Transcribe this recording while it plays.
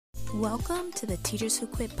Welcome to the Teachers Who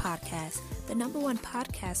Quit podcast, the #1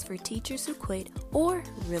 podcast for teachers who quit or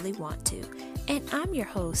really want to. And I'm your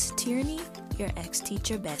host, Tierney, your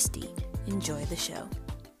ex-teacher bestie. Enjoy the show.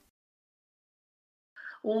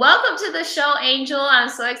 Welcome to the show, Angel. I'm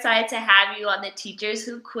so excited to have you on the Teachers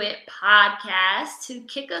Who Quit podcast. To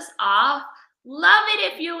kick us off, love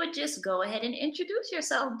it if you would just go ahead and introduce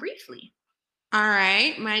yourself briefly. All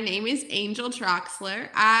right. My name is Angell Troxler.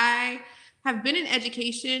 I have been in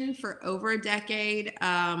education for over a decade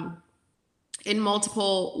in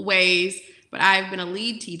multiple ways, but I've been a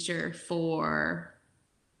lead teacher for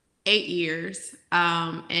 8 years.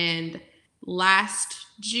 And last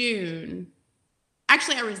June,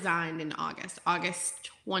 actually, I resigned in August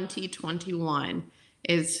 2021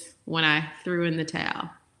 is when I threw in the towel.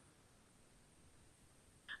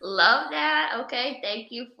 Love that. Okay.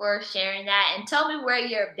 Thank you for sharing that. And tell me where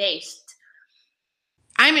you're based.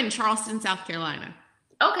 I'm in Charleston, South Carolina.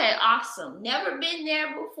 Okay, awesome. Never been there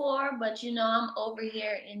before, but I'm over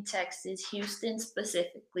here in Texas, Houston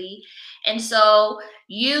specifically. And so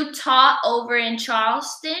you taught over in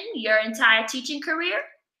Charleston your entire teaching career?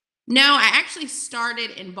 No, I actually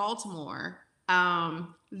started in Baltimore.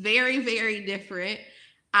 Very, very different.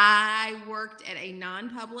 I worked at a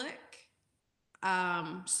non-public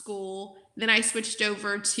school. Then I switched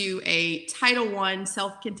over to a Title I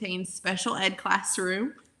self-contained special ed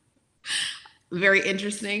classroom. Very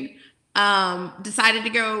interesting. Decided to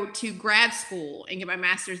go to grad school and get my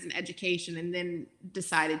master's in education, and then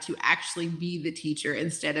decided to actually be the teacher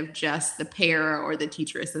instead of just the para or the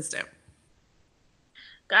teacher assistant.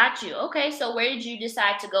 Got you. Okay, so where did you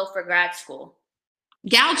decide to go for grad school?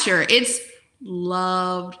 Goucher.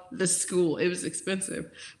 Loved the school. It was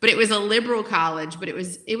expensive, but it was a liberal college, but it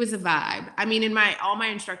was a vibe. I mean, all my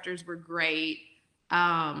instructors were great.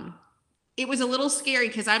 It was a little scary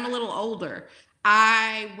because I'm a little older.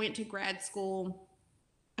 I went to grad school.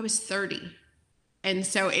 I was 30. And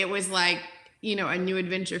so it was like, a new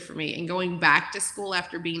adventure for me, and going back to school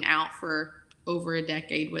after being out for over a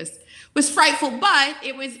decade was frightful, but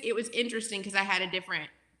it was interesting because I had a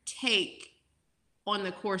different take on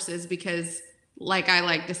the courses because, like I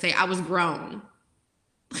like to say, I was grown.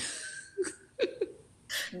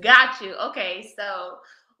 Got you. Okay, so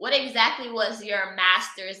what exactly was your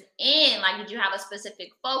master's in? Like, did you have a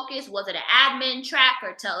specific focus? Was it an admin track,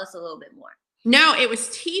 or tell us a little bit more? No, it was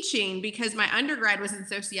teaching because my undergrad was in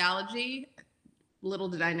sociology. Little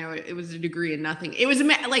did I know it was a degree in nothing. It was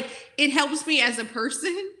it helps me as a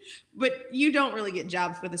person, but you don't really get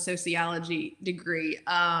jobs with a sociology degree.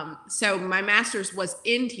 So my master's was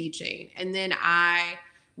in teaching, and then I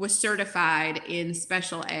was certified in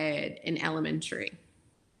special ed in elementary.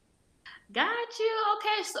 Got you.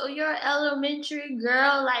 Okay, so you're an elementary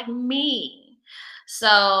girl like me.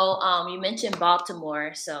 So you mentioned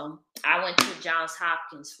Baltimore. So I went to Johns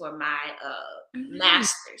Hopkins for my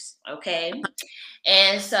master's. Okay.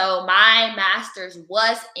 And so my master's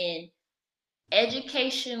was in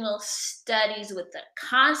educational studies with a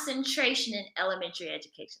concentration in elementary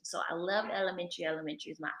education. So I love elementary.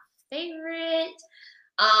 Elementary is my favorite.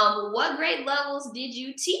 What grade levels did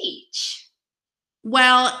you teach?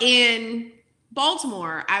 Well, in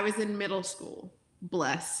Baltimore, I was in middle school.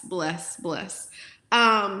 Bless.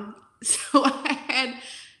 So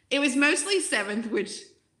it was mostly 7th, which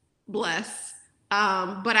bless.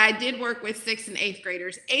 But I did work with 6th and 8th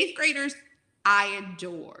graders. 8th graders, I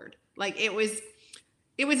adored. Like, it was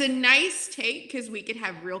a nice take because we could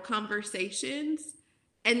have real conversations,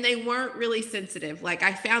 and they weren't really sensitive. Like,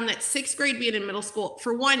 I found that 6th grade being in middle school,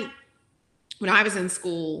 for one, when I was in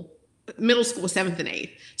school, middle school, 7th and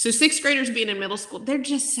 8th. So 6th graders being in middle school, they're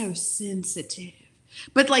just so sensitive,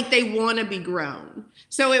 but like they want to be grown.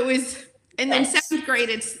 So it was, and then 7th grade,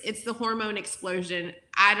 it's the hormone explosion.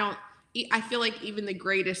 I feel like even the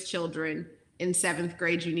greatest children in 7th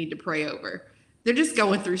grade, you need to pray over. They're just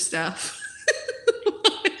going through stuff.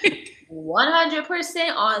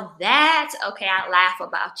 100% on that. Okay, I laugh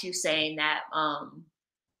about you saying that.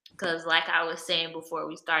 Because like I was saying before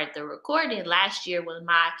we started the recording, last year was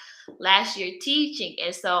my last year teaching.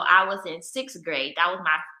 And so I was in 6th grade. That was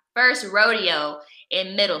my first rodeo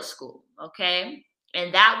in middle school. Okay.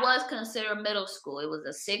 And that was considered middle school. It was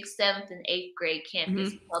a 6th, 7th, and 8th grade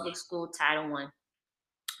campus public school, Title I.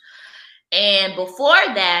 And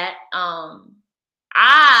before that,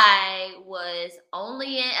 I was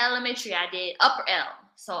only in elementary. I did upper L.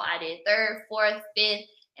 So I did 3rd, 4th, 5th,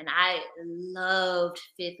 and I loved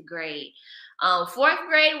 5th grade. 4th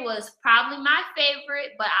grade was probably my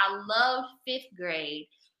favorite, but I loved 5th grade.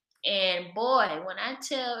 And boy, when I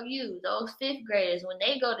tell you, those fifth graders, when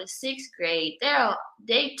they go to sixth grade,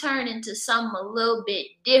 they turn into something a little bit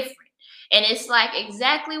different. And it's like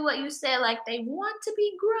exactly what you said, like they want to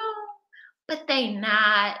be grown, but they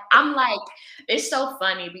not. I'm like, it's so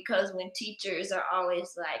funny because when teachers are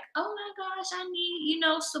always like, oh my gosh, I need,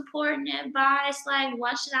 support and advice. Like,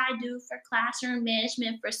 what should I do for classroom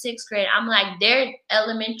management for sixth grade? I'm like, they're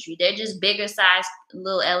elementary. They're just bigger size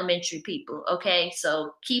little elementary people. Okay.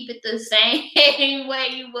 So keep it the same way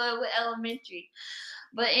you would with elementary.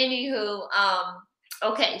 But anywho,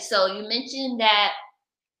 okay. So you mentioned that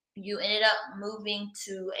you ended up moving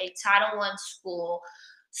to a Title I school.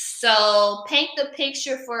 So paint the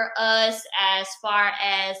picture for us as far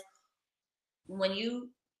as when you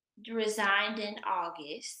resigned in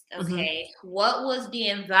August. Okay, what was the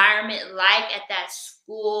environment like at that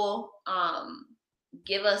school?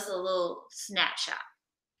 Give us a little snapshot.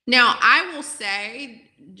 Now, I will say,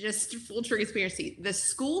 just full transparency, the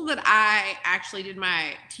school that I actually did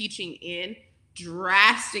my teaching in,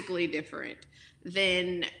 drastically different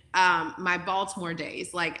than my Baltimore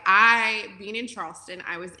days. Like, being in Charleston,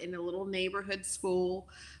 I was in a little neighborhood school.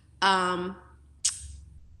 It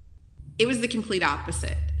was the complete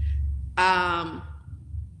opposite.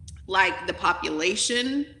 Like the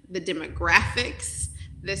population, the demographics,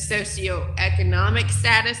 the socioeconomic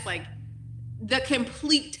status, like the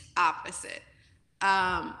complete opposite.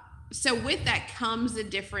 So with that comes a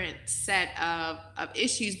different set of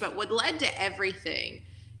issues. But what led to everything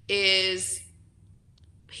is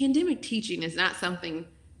pandemic teaching is not something,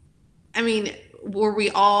 I mean,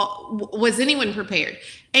 was anyone prepared?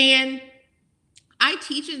 And I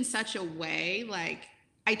teach in such a way, like,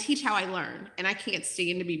 I teach how I learn, and I can't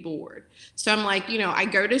stand to be bored. So I'm like, I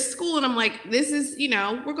go to school and I'm like, this is,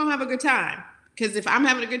 we're going to have a good time. Because if I'm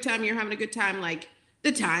having a good time, you're having a good time, like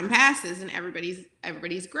the time passes and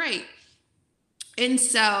everybody's great. And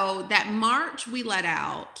so that March we let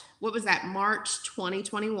out, what was that? March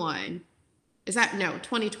 2021.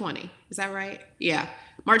 2020. Is that right? Yeah.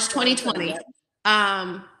 March 2020. It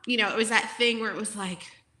was that thing where it was like,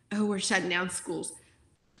 oh, we're shutting down schools.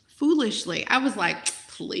 Foolishly, I was like,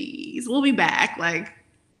 please, we'll be back. Like,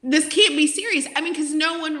 this can't be serious. I mean, because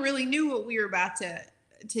no one really knew what we were about to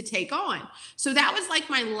take on. So that was like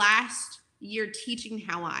my last year teaching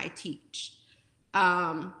how I teach.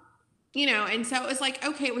 And so it was like,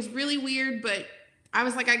 okay, it was really weird, but I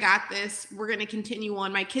was like, I got this. We're going to continue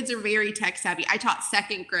on. My kids are very tech savvy. I taught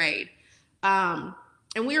second grade. And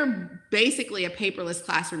we were basically a paperless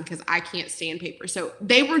classroom because I can't stand paper. So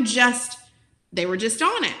they were just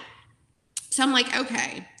on it. So I'm like,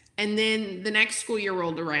 okay. And then the next school year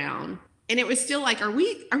rolled around and it was still like, are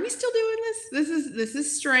we still doing this? This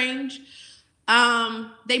is strange.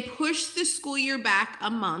 They pushed the school year back a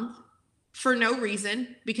month for no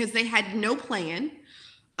reason because they had no plan.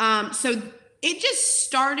 So it just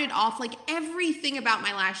started off like everything about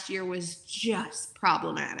my last year was just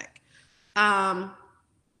problematic.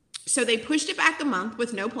 So they pushed it back a month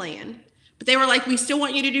with no plan, but they were like, we still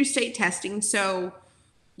want you to do state testing. So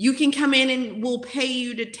you can come in and we'll pay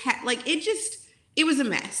you to test. Like it was a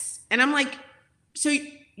mess. And I'm like, so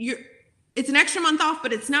it's an extra month off,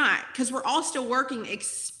 but it's not because we're all still working,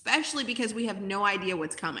 especially because we have no idea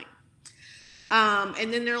what's coming.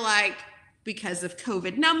 And then they're like, because of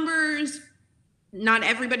COVID numbers, not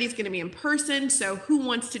everybody's going to be in person. So who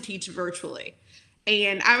wants to teach virtually?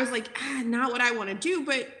 And I was like, not what I want to do.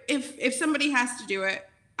 But if somebody has to do it,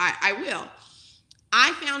 I will.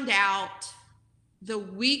 I found out the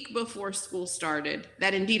week before school started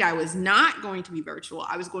that indeed I was not going to be virtual.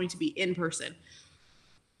 I was going to be in person,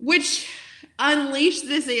 which unleashed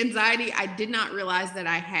this anxiety I did not realize that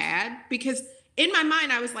I had, because in my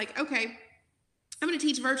mind, I was like, okay, I'm going to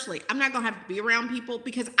teach virtually. I'm not going to have to be around people,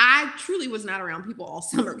 because I truly was not around people all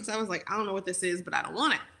summer because I was like, I don't know what this is, but I don't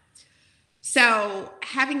want it. So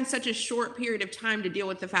having such a short period of time to deal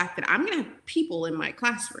with the fact that I'm going to have people in my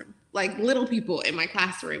classroom, like little people in my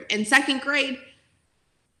classroom. In second grade,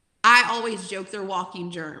 I always joke they're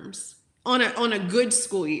walking germs on a good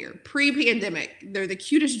school year, pre-pandemic. They're the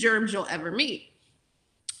cutest germs you'll ever meet.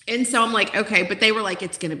 And so I'm like, okay, but they were like,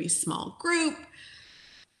 it's going to be small group,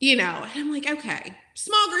 and I'm like, okay,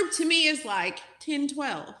 small group to me is like 10,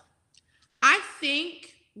 12. I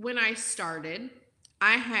think when I started,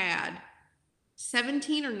 I had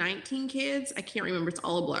 17 or 19 kids. I can't remember. It's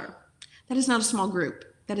all a blur. That is not a small group.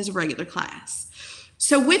 That is a regular class.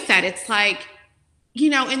 So with that, it's like,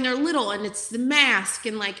 and they're little and it's the mask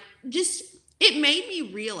and like, just, it made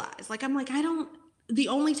me realize, like, I'm like, the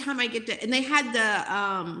only time I get to, and they had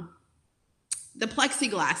the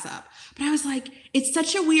plexiglass up. But I was like, it's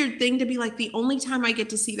such a weird thing to be like, the only time I get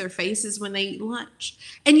to see their face is when they eat lunch.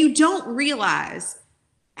 And you don't realize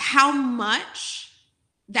how much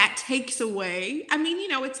that takes away. I mean,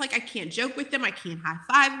 it's like I can't joke with them. I can't high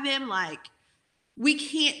five them. Like, we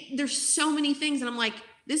can't, there's so many things. And I'm like,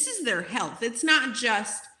 this is their health. It's not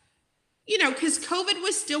just, because COVID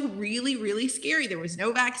was still really, really scary. There was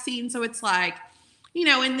no vaccine. So it's like,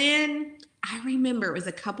 and then I remember it was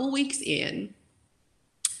a couple weeks in.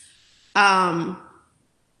 One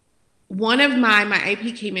of my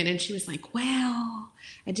AP came in and she was like, well,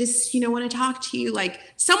 I just, want to talk to you. Like,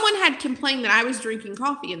 someone had complained that I was drinking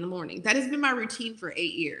coffee in the morning. That has been my routine for 8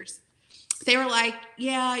 years. They were like,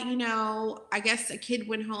 yeah, I guess a kid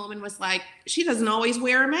went home and was like, she doesn't always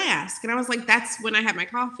wear a mask. And I was like, that's when I have my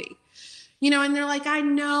coffee. And they're like, I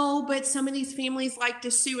know, but some of these families like to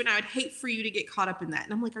sue, and I would hate for you to get caught up in that.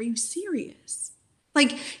 And I'm like, are you serious?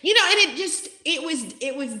 Like, and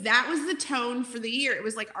that was the tone for the year. It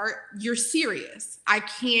was like, you're serious. I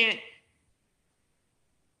can't,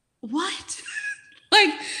 what?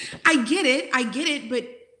 Like, I get it, but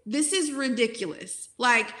this is ridiculous.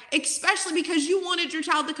 Like, especially because you wanted your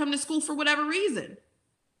child to come to school for whatever reason.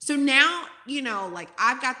 So now, like,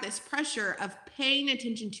 I've got this pressure of paying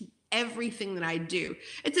attention to everything that I do.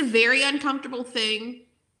 It's a very uncomfortable thing.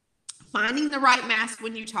 Finding the right mask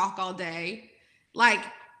when you talk all day. Like,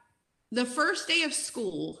 the first day of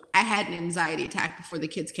school, I had an anxiety attack before the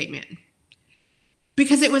kids came in.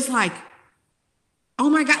 Because it was like, oh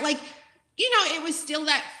my God, like, it was still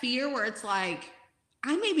that fear where it's like,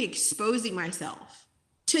 I may be exposing myself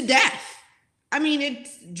to death. I mean,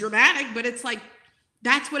 it's dramatic, but it's like,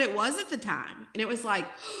 that's what it was at the time. And it was like,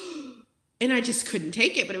 and I just couldn't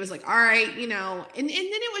take it, but it was like, all right, and then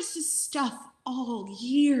it was just stuff all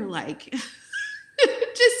year, like,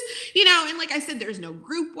 just, and like I said, there's no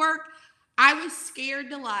group work. I was scared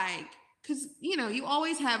to like, cause you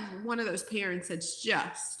always have one of those parents that's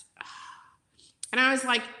just, and I was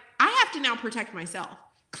like, I have to now protect myself.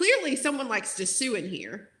 Clearly someone likes to sue in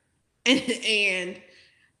here. And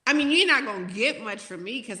I mean, you're not going to get much from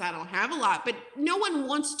me because I don't have a lot, but no one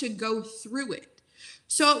wants to go through it.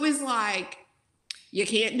 So it was like, you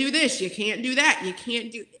can't do this, you can't do that, you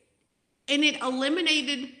can't do, and it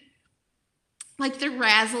eliminated like the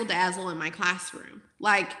razzle dazzle in my classroom.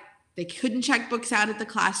 Like, they couldn't check books out at the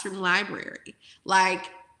classroom library. Like,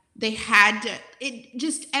 they had to, it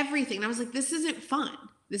just everything. And I was like, this isn't fun.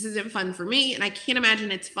 This isn't fun for me. And I can't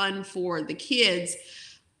imagine it's fun for the kids.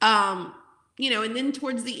 And then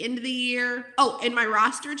towards the end of the year, and my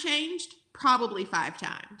roster changed probably 5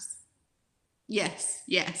 times.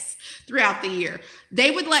 Yes, throughout the year. They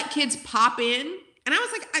would let kids pop in. And I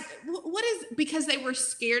was like, what is, because they were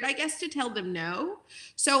scared, I guess, to tell them no.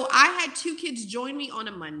 So I had 2 kids join me on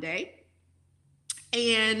a Monday.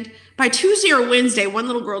 And by Tuesday or Wednesday, one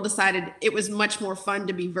little girl decided it was much more fun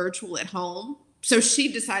to be virtual at home. So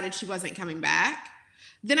she decided she wasn't coming back.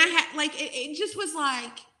 Then I had, like, it just was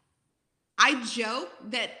like, I joke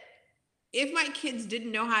that if my kids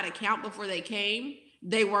didn't know how to count before they came,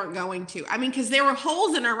 they weren't going to. I mean, because there were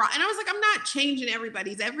holes in our, and I was like, I'm not changing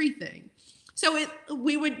everybody's everything. So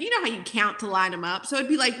we would, how you count to line them up. So it'd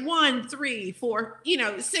be like 1, 3, 4,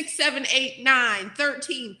 6, 7, 8, 9,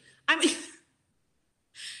 13. I mean,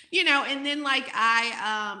 and then like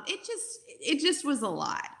it just was a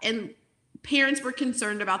lot. And parents were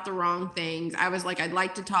concerned about the wrong things. I was like, I'd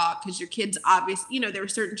like to talk because your kids obviously, there were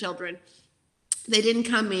certain children, they didn't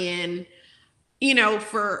come in,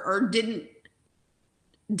 or didn't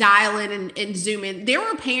dial in and zoom in. There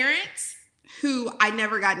were parents who I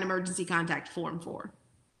never got an emergency contact form for.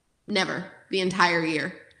 Never, the entire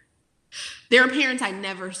year. There are parents I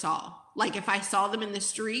never saw. Like, if I saw them in the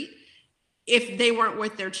street, if they weren't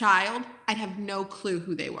with their child, I'd have no clue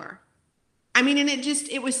who they were. I mean, and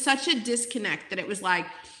it was such a disconnect that it was like,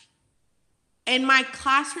 and my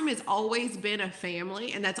classroom has always been a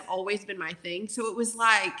family, and that's always been my thing. So it was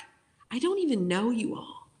like, I don't even know you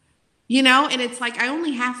all, and it's like, I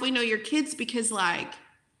only halfway know your kids because like,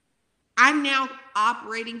 I'm now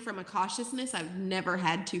operating from a cautiousness I've never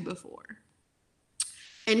had to before.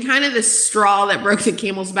 And kind of the straw that broke the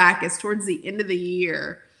camel's back is towards the end of the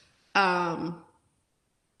year,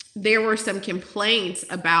 there were some complaints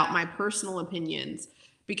about my personal opinions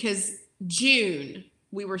because June,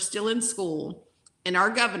 we were still in school, and our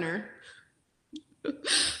governor,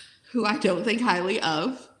 who I don't think highly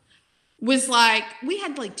of, was like, we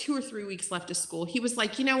had like 2 or 3 weeks left of school. He was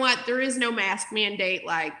like, you know what? There is no mask mandate.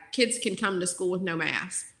 Like, kids can come to school with no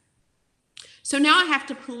mask. So now I have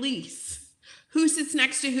to police who sits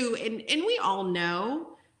next to who. And we all know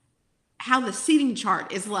how the seating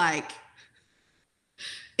chart is like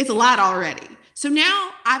It's a lot already. So now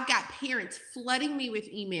I've got parents flooding me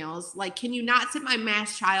with emails like, can you not sit my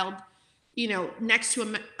masked child, next to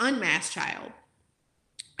an unmasked child?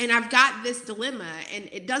 And I've got this dilemma, and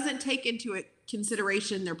it doesn't take into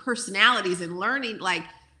consideration their personalities and learning. Like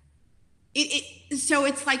so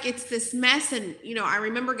it's like, it's this mess. And, I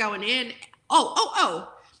remember going in, and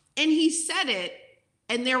he said it,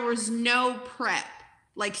 and there was no prep.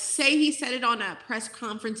 Like, say he said it on a press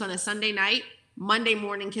conference on a Sunday night, Monday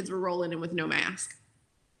morning, kids were rolling in with no mask.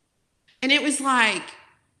 And it was like,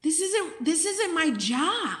 this isn't my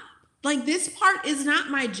job. Like, this part is not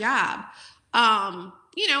my job. And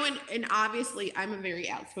obviously I'm a very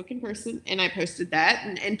outspoken person, and I posted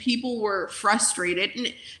that, and people were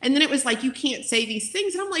frustrated. And then it was like, you can't say these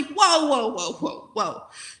things. And I'm like, whoa.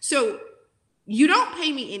 So you don't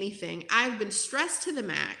pay me anything. I've been stressed to the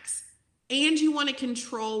max, and you want to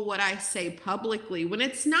control what I say publicly when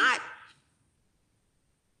it's not,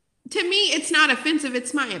 to me, it's not offensive.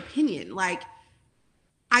 It's my opinion. Like,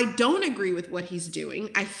 I don't agree with what he's doing.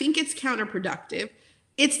 I think it's counterproductive.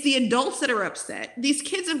 It's the adults that are upset. These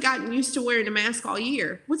kids have gotten used to wearing a mask all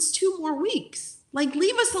year. What's 2 more weeks? Like,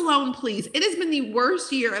 leave us alone, please. It has been the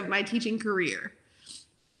worst year of my teaching career.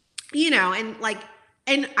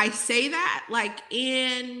 And I say that like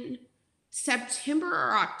in September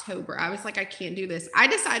or October, I was like, I can't do this. I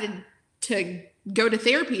decided to go to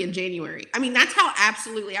therapy in January. I mean, that's how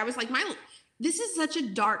absolutely, I was like, this is such a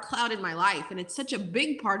dark cloud in my life, and it's such a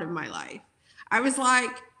big part of my life. I was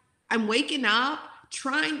like, I'm waking up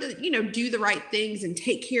trying to, do the right things and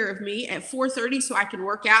take care of me at 4:30 so I could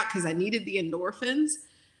work out because I needed the endorphins.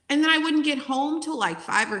 And then I wouldn't get home till like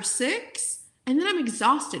 5 or 6. And then I'm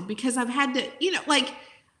exhausted because I've had to,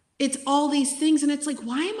 it's all these things. And it's like,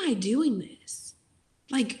 why am I doing this?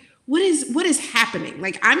 Like, what is happening?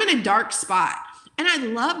 Like, I'm in a dark spot, and I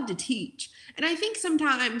love to teach. And I think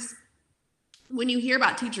sometimes when you hear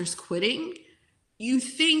about teachers quitting, you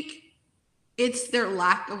think it's their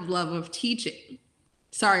lack of love of teaching.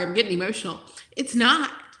 Sorry, I'm getting emotional. It's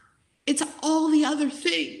not. It's all the other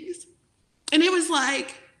things. And it was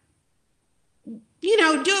like, do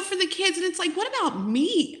it for the kids. And it's like, what about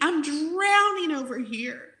me? I'm drowning over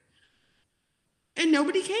here. And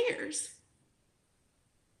nobody cares.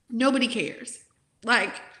 Nobody cares.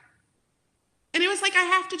 Like, and it was like, I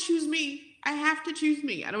have to choose me.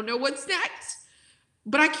 I don't know what's next,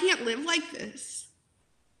 but I can't live like this.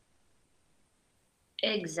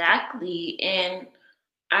 Exactly. And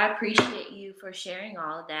I appreciate you for sharing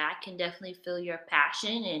all of that. I can definitely feel your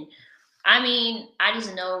passion. And I mean, I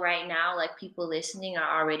just know right now, like, people listening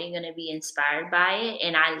are already going to be inspired by it.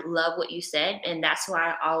 And I love what you said. And that's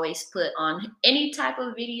why I always put on any type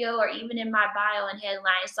of video, or even in my bio and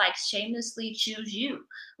headlines, like, shamelessly choose you.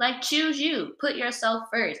 Like, choose you. Put yourself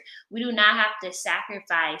first. We do not have to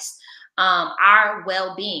sacrifice our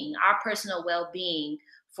well-being, our personal well-being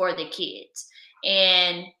for the kids.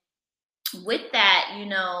 And with that,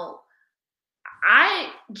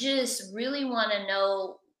 I just really want to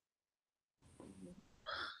know,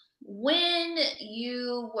 when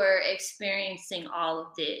you were experiencing all of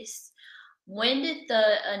this, when did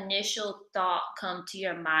the initial thought come to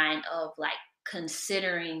your mind of like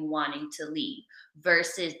considering wanting to leave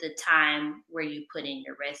versus the time where you put in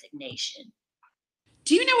your resignation?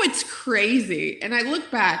 Do you know what's crazy? And I look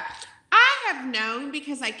back, I have known,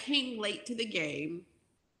 because I came late to the game,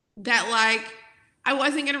 that like I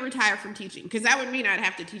wasn't going to retire from teaching, because that would mean I'd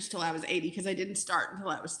have to teach till I was 80, because I didn't start until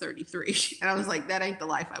I was 33. And I was like, that ain't the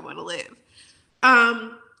life I want to live.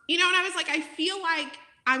 And I was like, I feel like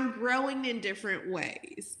I'm growing in different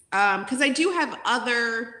ways. Because I do have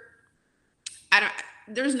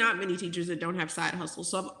there's not many teachers that don't have side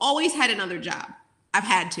hustles. So I've always had another job. I've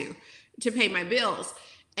had to pay my bills.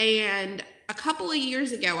 And a couple of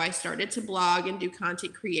years ago, I started to blog and do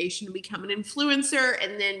content creation and become an influencer.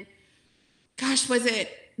 And then, gosh, was it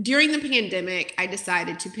during the pandemic, I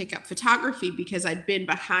decided to pick up photography because I'd been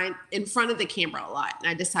in front of the camera a lot, and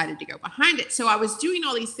I decided to go behind it. So I was doing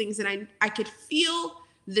all these things, and I could feel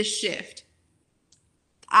the shift.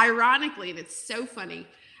 Ironically, and it's so funny,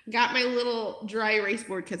 I got my little dry erase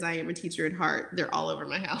board because I am a teacher at heart. They're all over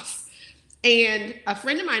my house. And a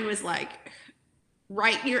friend of mine was like,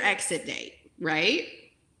 write your exit date, right?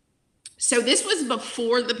 So this was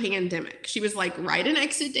before the pandemic. She was like, write an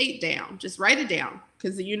exit date down. Just write it down,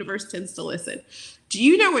 because the universe tends to listen. Do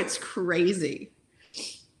you know what's crazy?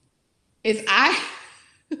 Is I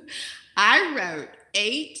wrote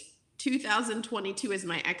 8/2022 as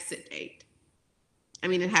my exit date. I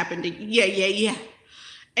mean, it happened yeah.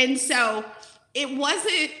 And so it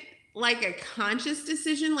wasn't like a conscious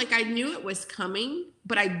decision. Like, I knew it was coming,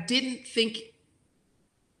 but I didn't think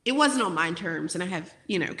it wasn't on my terms, and I have,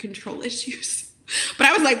 control issues. But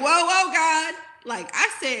I was like, whoa, God. Like I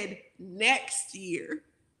said, next year,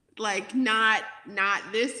 like not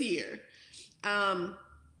this year.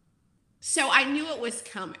 So I knew it was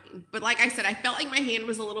coming, but like I said, I felt like my hand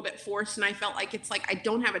was a little bit forced, and I felt like it's like, I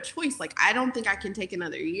don't have a choice. Like, I don't think I can take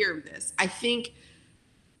another year of this. I think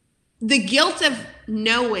the guilt of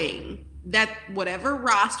knowing that whatever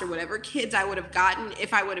roster, whatever kids I would have gotten,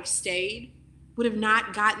 if I would have stayed, would have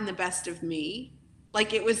not gotten the best of me.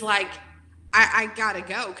 Like, it was like, I gotta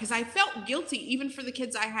go. Because I felt guilty even for the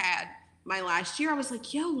kids I had my last year. I was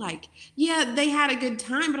like, yo, like, yeah, they had a good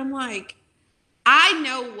time. But I'm like, I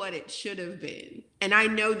know what it should have been. And I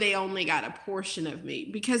know they only got a portion of me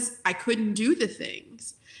because I couldn't do the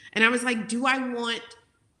things. And I was like, do I want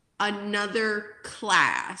another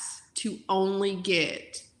class to only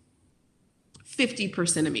get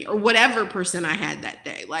 50% of me, or whatever percent I had that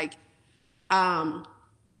day? Like,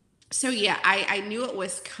 so yeah, I knew it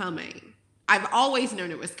was coming. I've always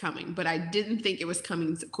known it was coming, but I didn't think it was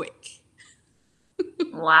coming so quick.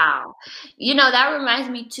 Wow. That reminds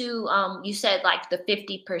me too, you said like the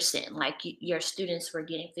 50%, like your students were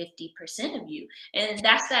getting 50% of you. And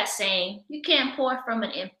that's that saying, you can't pour from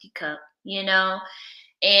an empty cup,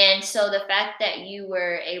 And so the fact that you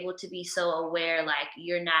were able to be so aware, like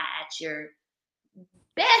you're not at your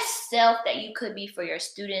best self that you could be for your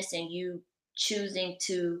students, and you choosing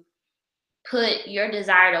to put your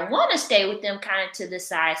desire to want to stay with them kind of to the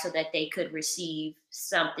side so that they could receive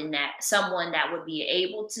someone that would be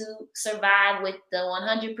able to survive with the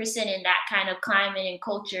 100% in that kind of climate and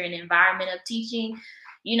culture and environment of teaching,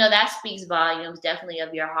 that speaks volumes definitely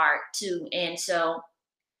of your heart too. And so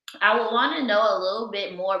I would want to know a little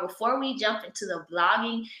bit more before we jump into the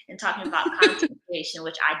blogging and talking about content creation,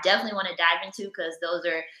 which I definitely want to dive into because those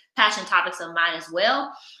are passion topics of mine as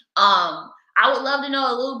well. I would love to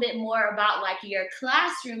know a little bit more about like your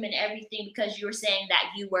classroom and everything, because you were saying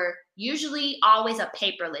that you were usually always a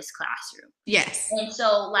paperless classroom. Yes. And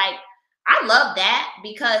so like, I love that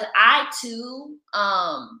because I too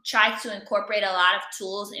try to incorporate a lot of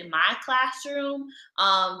tools in my classroom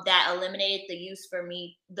that eliminated the use for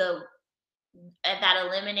me, that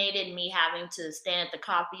eliminated me having to stand at the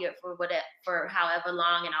copier for however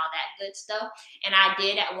long and all that good stuff. And I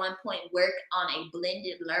did at one point work on a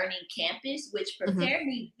blended learning campus, which prepared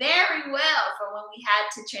me very well for when we had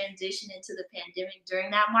to transition into the pandemic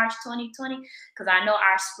during that March 2020. Because I know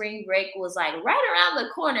our spring break was like right around the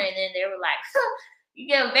corner, and then they were like, you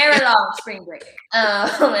get a very long spring break.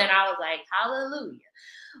 And I was like, hallelujah.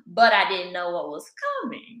 But I didn't know what was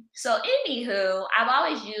coming. So anywho, I've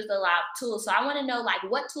always used a lot of tools. So I want to know, like,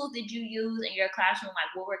 what tools did you use in your classroom?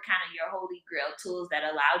 Like, what were kind of your holy grail tools that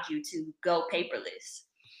allowed you to go paperless?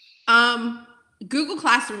 Google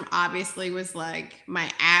Classroom obviously was like my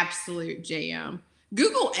absolute jam.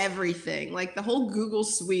 Google everything, like the whole Google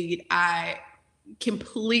suite, I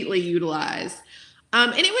completely utilized.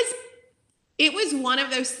 And it was one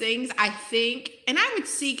of those things, I think, and I would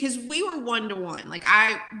see, because we were one-to-one. Like,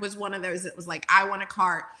 I was one of those that was like, I want a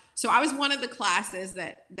cart. So I was one of the classes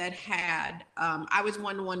that had, I was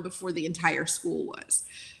one-to-one before the entire school was.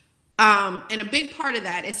 And a big part of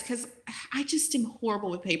that is because I just am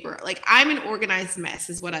horrible with paper. Like, I'm an organized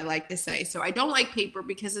mess is what I like to say. So I don't like paper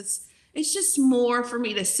because it's just more for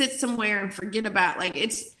me to sit somewhere and forget about. Like,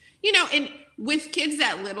 it's, and with kids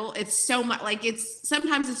that little, it's so much, like,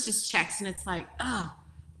 sometimes it's just checks, and it's like, oh,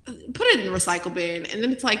 put it in the recycle bin. And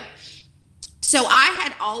then it's like, so I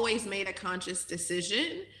had always made a conscious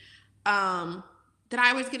decision that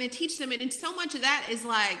I was going to teach them. And so much of that is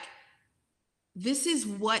like, this is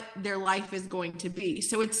what their life is going to be.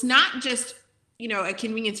 So it's not just, a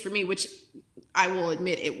convenience for me, which I will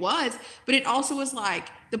admit it was, but it also was like,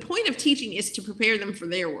 the point of teaching is to prepare them for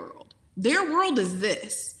their world. Their world is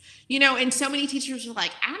this. And so many teachers are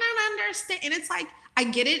like, I don't understand. And it's like, I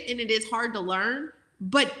get it. And it is hard to learn,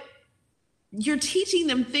 but you're teaching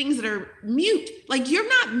them things that are mute. Like, you're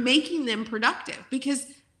not making them productive because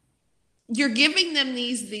you're giving them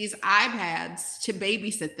these iPads to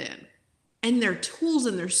babysit them, and they're tools,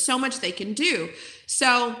 and there's so much they can do.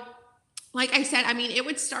 So like I said, I mean, it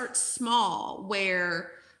would start small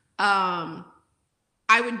where, I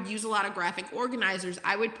would use a lot of graphic organizers.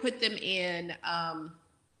 I would put them in,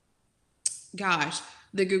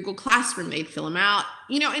 the Google Classroom. They'd fill them out,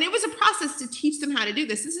 and it was a process to teach them how to do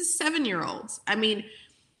this. This is 7-year-olds. I mean,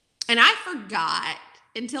 and I forgot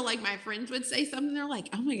until like my friends would say something. They're like,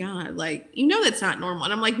 oh my God, like, that's not normal.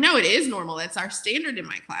 And I'm like, no, it is normal. That's our standard in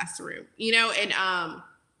my classroom, and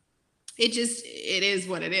it is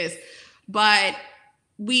what it is. But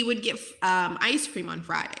we would get ice cream on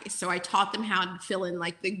Fridays. So I taught them how to fill in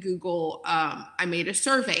like the Google, I made a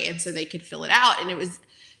survey, and so they could fill it out. And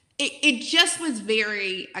it just was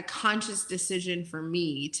very a conscious decision for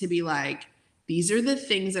me to be like, these are the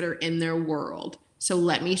things that are in their world. So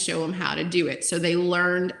let me show them how to do it. So they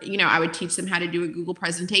learned, I would teach them how to do a Google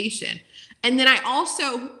presentation. And then I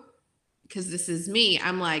also, because this is me,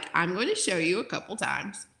 I'm like, I'm going to show you a couple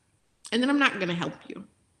times, and then I'm not going to help you.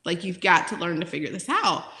 Like, you've got to learn to figure this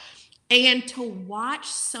out. And to watch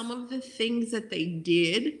some of the things that they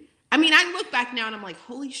did, I mean, I look back now and I'm like,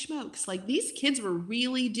 holy smokes, like these kids were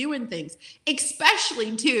really doing things,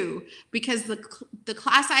 especially too, because the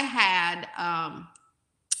class I had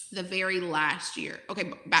the very last year.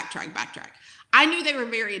 Okay, backtrack. I knew they were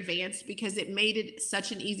very advanced because it made it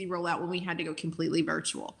such an easy rollout when we had to go completely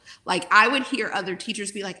virtual. Like, I would hear other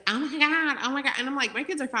teachers be like, oh my God. And I'm like, my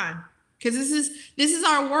kids are fine. Because this is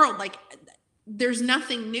our world. Like, there's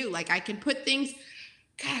nothing new. Like, I can put things.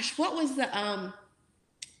 Gosh, what was the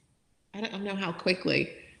I don't know how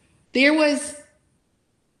quickly. There was,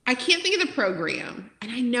 I can't think of the program,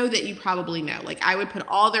 and I know that you probably know. Like, I would put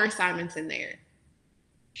all their assignments in there.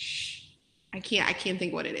 I can't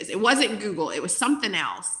think what it is. It wasn't Google. It was something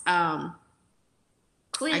else.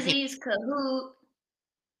 Quizzies, Kahoot.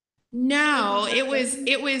 No, it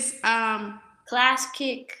was Class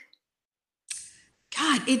Kick.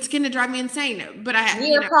 God, it's gonna drive me insane. But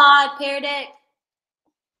Nearpod, Pear Deck.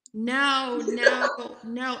 No,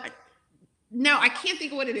 I can't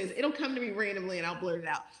think of what it is. It'll come to me randomly and I'll blurt it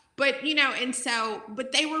out. But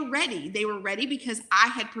but they were ready. They were ready because I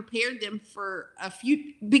had prepared them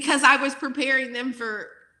because I was preparing them for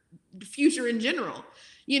the future in general,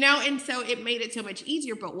 and so it made it so much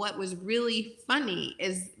easier. But what was really funny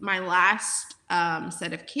is my last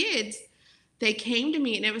set of kids, they came to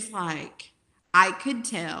me and it was like, I could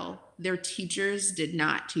tell their teachers did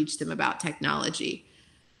not teach them about technology.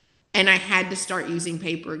 And I had to start using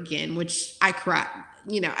paper again, which I cried.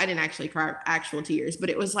 I didn't actually cry actual tears, but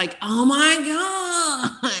it was like, oh my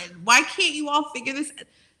God, why can't you all figure this out?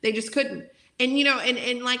 They just couldn't. And,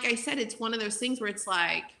 and like I said, it's one of those things where it's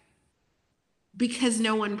like, because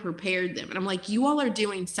no one prepared them. And I'm like, you all are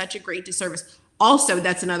doing such a great disservice. Also,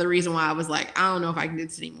 that's another reason why I was like, I don't know if I can do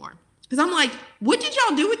this anymore. Because I'm like, what did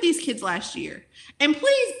y'all do with these kids last year? And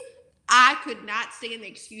please, I could not stand the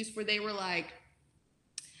excuse where they were like,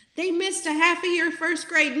 they missed a half a year of first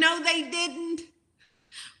grade. No, they didn't.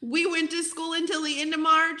 We went to school until the end of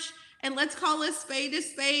March, and let's call a spade a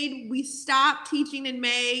spade. We stopped teaching in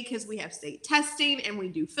May because we have state testing and we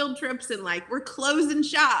do field trips, and like, we're closing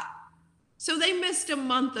shop. So they missed a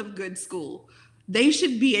month of good school. They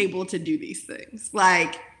should be able to do these things.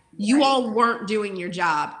 Like, you all weren't doing your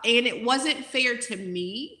job. And it wasn't fair to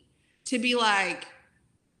me to be like,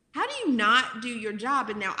 how do you not do your job?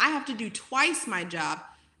 And now I have to do twice my job.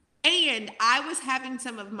 And I was having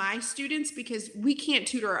some of my students, because we can't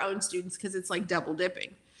tutor our own students because it's like double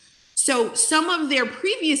dipping. So some of their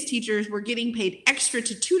previous teachers were getting paid extra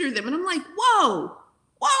to tutor them. And I'm like, whoa,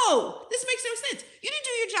 this makes no sense. You didn't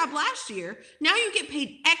do your job last year. Now you get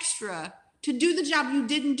paid extra to do the job you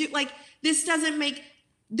didn't do. Like, this doesn't make,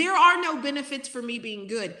 there are no benefits for me being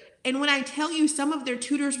good. And when I tell you, some of their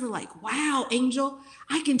tutors were like, wow, Angel,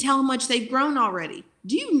 I can tell how much they've grown already.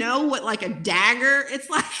 Do you know what like a dagger it's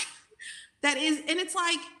like? That is, and it's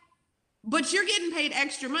like, but you're getting paid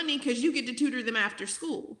extra money because you get to tutor them after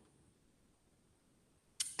school.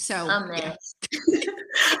 So yeah.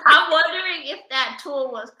 I'm wondering if that tool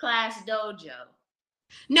was Class Dojo.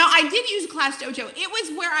 No, I did use Class Dojo. It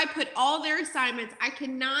was where I put all their assignments. I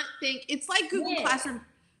cannot think, it's like Google Classroom,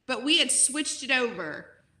 but we had switched it over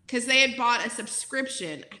because they had bought a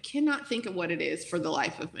subscription. I cannot think of what it is for the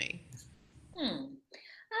life of me.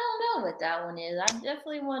 I don't know what that one is. I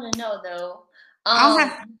definitely want to know though.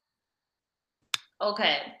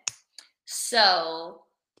 Okay, so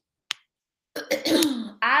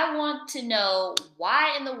I want to know,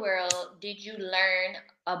 why in the world did you learn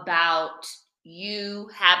about you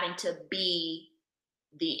having to be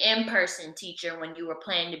the in-person teacher when you were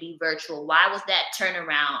planning to be virtual? Why was that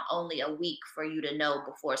turnaround only a week for you to know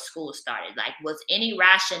before school started? Like, was any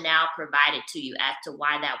rationale provided to you as to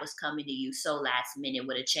why that was coming to you so last minute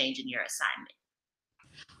with a change in your assignment?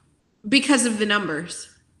 Because of the numbers.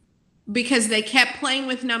 Because they kept playing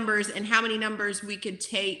with numbers and how many numbers we could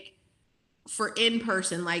take for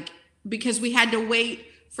in-person. Like, because we had to wait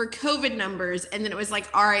for COVID numbers, and then it was like,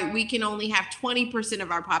 all right, we can only have 20%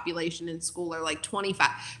 of our population in school, or like 25.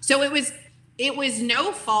 So it was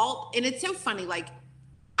no fault. And it's so funny. Like,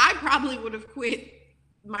 I probably would have quit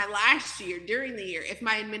my last year, during the year, if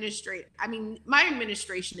my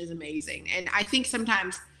administration is amazing. And I think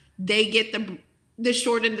sometimes they get the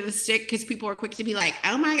short end of the stick because people are quick to be like,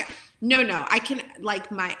 oh my God. No, I can,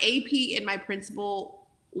 like, my AP and my principal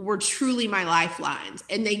were truly my lifelines,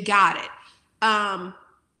 and they got it.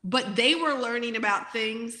 But they were learning about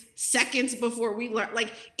things seconds before we learned.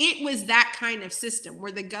 Like, it was that kind of system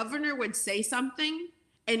where the governor would say something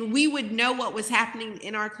and we would know what was happening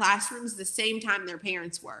in our classrooms the same time their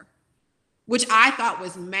parents were, which I thought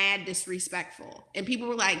was mad disrespectful. And people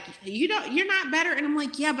were like, you're not better. And I'm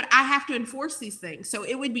like, yeah, but I have to enforce these things. So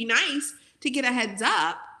it would be nice to get a heads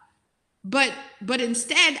up. But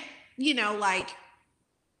instead, like,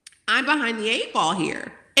 I'm behind the 8 ball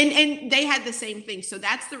here. And they had the same thing. So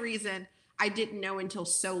that's the reason I didn't know until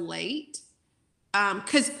so late.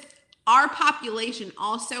 Because our population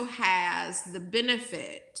also has the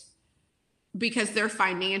benefit, because they're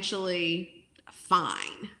financially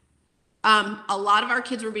fine. A lot of our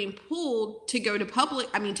kids were being pulled to go to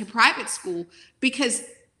private school, because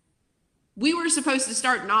we were supposed to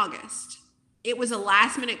start in August. It was a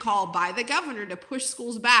last minute call by the governor to push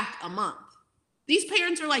schools back a month. These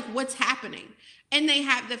parents are like, what's happening? And they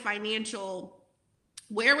have the financial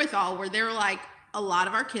wherewithal where they're like, a lot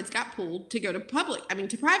of our kids got pulled to go to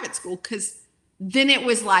private school, because then it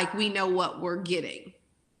was like, we know what we're getting.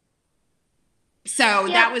 So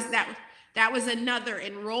that was another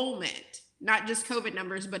enrollment, not just COVID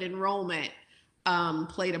numbers, but enrollment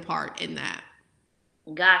played a part in that.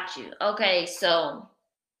 Got you. Okay, so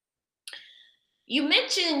you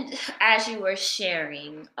mentioned, as you were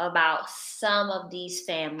sharing, about some of these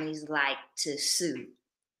families like to sue.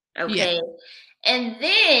 Okay. Yeah. And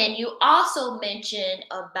then you also mentioned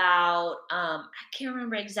about, I can't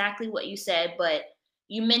remember exactly what you said, but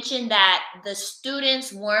you mentioned that the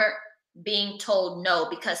students weren't being told no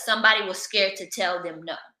because somebody was scared to tell them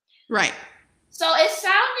no. Right. So it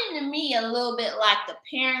sounded to me a little bit like the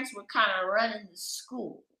parents were kind of running the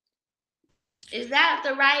school. Is that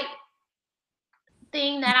the right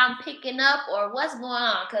thing that I'm picking up, or what's going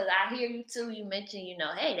on? Because I hear you too. You mentioned,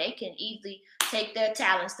 hey, they can easily take their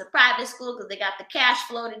talents to private school because they got the cash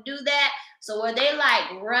flow to do that. So were they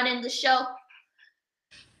like running the show?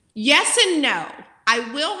 Yes and no. I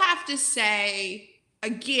will have to say,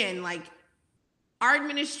 again, like, our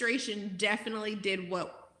administration definitely did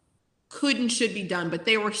what could and should be done, but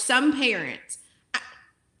there were some parents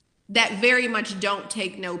that very much don't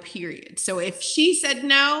take no, period. So if she said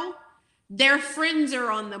no, their friends are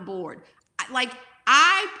on the board. Like,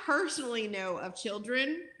 I personally know of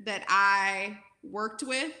children that I worked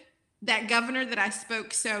with, that governor that I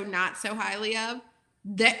spoke so not so highly of,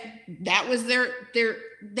 that was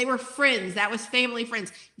they were friends. That was family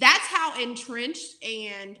friends. That's how entrenched,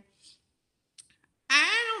 and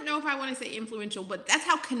I don't know if I want to say influential, but that's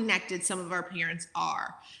how connected some of our parents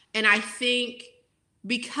are. And I think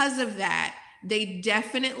because of that, they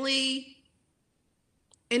definitely,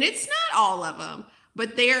 and it's not all of them,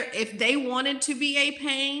 but if they wanted to be a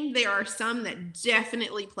pain, there are some that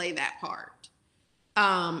definitely play that part.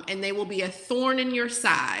 And they will be a thorn in your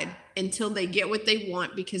side until they get what they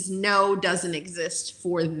want, because no doesn't exist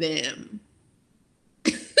for them.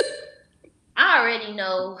 I already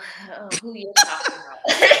know who you're talking about.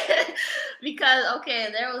 Because, okay,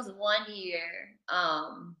 there was one year.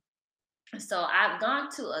 So I've gone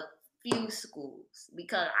to a few schools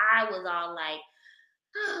because I was all like,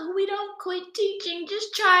 oh, we don't quit teaching,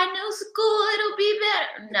 just try a new school, it'll be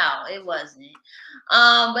better. No, it wasn't.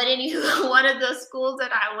 But anyway, one of the schools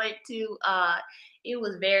that I went to, it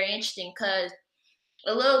was very interesting, because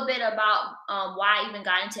a little bit about why I even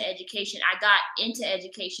got into education. I got into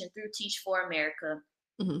education through Teach for America.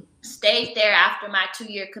 Mm-hmm. Stayed there after my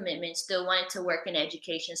 2-year commitment, still wanted to work in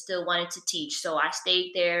education, still wanted to teach. So I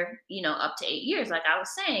stayed there, up to 8 years, like I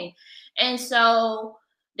was saying. And so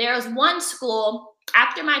there was one school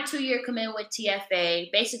after my 2-year commitment with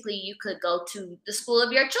TFA. Basically, you could go to the school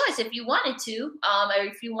of your choice if you wanted to, or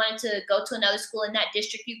if you wanted to go to another school in that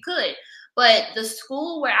district, you could. But the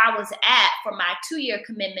school where I was at for my 2-year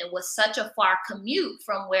commitment was such a far commute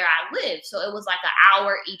from where I lived. So it was like an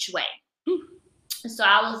hour each way. So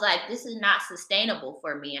I was like, this is not sustainable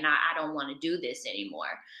for me, and I don't want to do this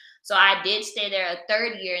anymore. So I did stay there a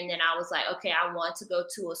 3rd year, and then I was like, okay, I want to go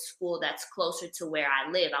to a school that's closer to where I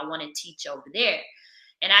live. I want to teach over there.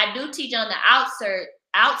 And I do teach on the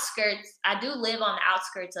outskirts. I do live on the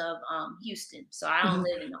outskirts of Houston, so I don't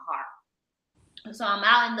live in the heart. So I'm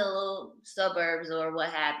out in the little suburbs or what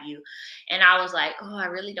have you. And I was like, oh, I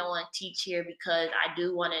really don't want to teach here because I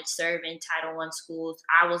do want to serve in Title I schools.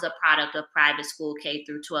 I was a product of private school K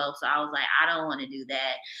through 12. So I was like, I don't want to do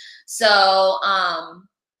that. So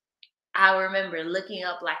I remember looking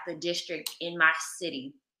up like the district in my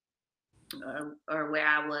city or where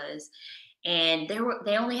I was, and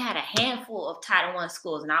they only had a handful of Title I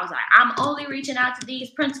schools, and I was like, I'm only reaching out to these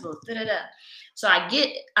principals. Da, da, da. So I get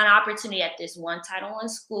an opportunity at this one Title I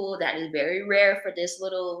school that is very rare for this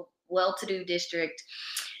little well-to-do district,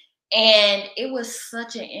 and it was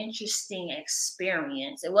such an interesting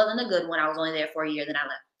experience. It wasn't a good one. I was only there for a year, then I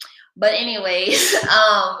left. But anyways,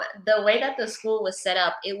 the way that the school was set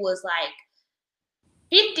up, it was like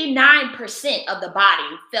 59% of the body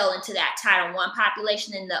fell into that Title I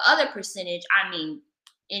population, and the other percentage, I mean,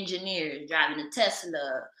 engineers driving a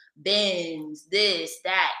Tesla, Benz, this,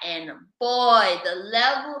 that, and boy, the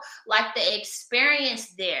level, like the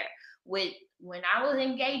experience there with when I was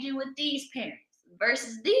engaging with these parents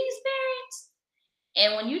versus these parents.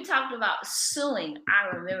 And when you talked about suing,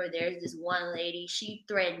 I remember there's this one lady, she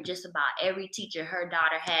threatened just about every teacher her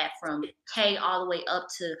daughter had from K all the way up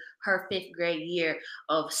to her 5th grade year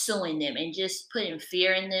of suing them and just putting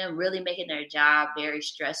fear in them, really making their job very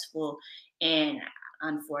stressful. And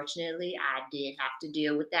unfortunately, I did have to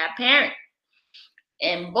deal with that parent.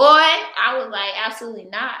 And boy, I was like, absolutely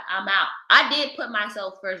not. I'm out. I did put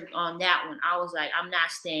myself first on that one. I was like, I'm not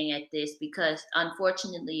staying at this because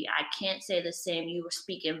unfortunately, I can't say the same. You were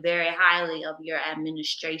speaking very highly of your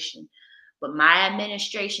administration, but my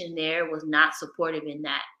administration there was not supportive in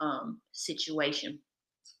that situation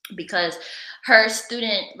because her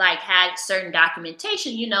student like had certain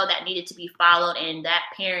documentation, that needed to be followed, and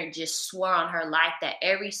that parent just swore on her life that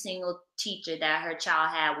every single teacher that her child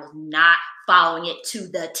had was not following it to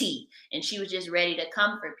the T, and she was just ready to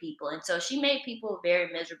comfort people, and so she made people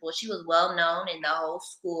very miserable. She was well known in the whole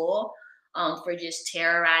school for just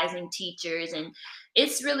terrorizing teachers, and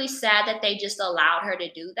it's really sad that they just allowed her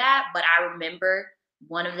to do that. But I remember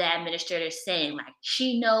one of the administrators saying like,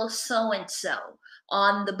 she knows so and so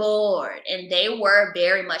on the board, and they were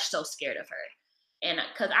very much so scared of her. And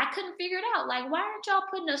because I couldn't figure it out, like, why aren't y'all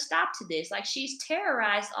putting a stop to this? Like, she's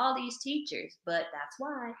terrorized all these teachers, but that's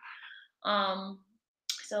why.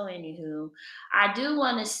 So anywho, I do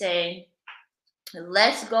want to say,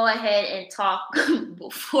 let's go ahead and talk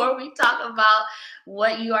before we talk about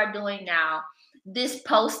what you are doing now. This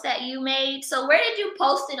post that you made. So where did you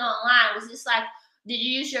post it online? Was this like, did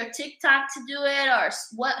you use your TikTok to do it, or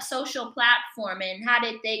what social platform, and how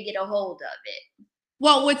did they get a hold of it?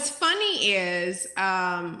 Well, what's funny is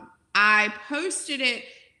I posted it.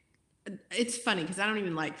 It's funny because I don't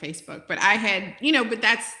even like Facebook, but I had, but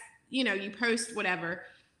that's, you post whatever.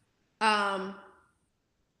 And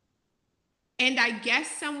I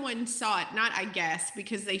guess someone saw it, not I guess,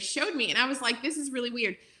 because they showed me, and I was like, this is really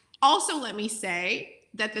weird. Also, let me say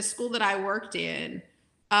that the school that I worked in,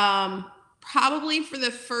 probably for the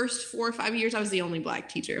first 4 or 5 years, I was the only Black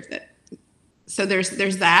teacher of that. So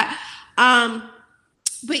there's that.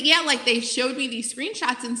 But yeah, like they showed me these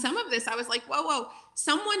screenshots, and some of this I was like, whoa,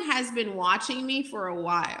 someone has been watching me for a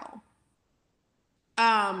while.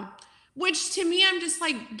 Which to me, I'm just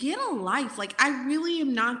like, get a life. Like, I really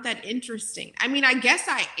am not that interesting. I mean, I guess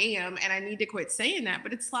I am, and I need to quit saying that,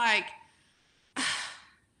 but it's like,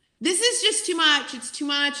 this is just too much. It's too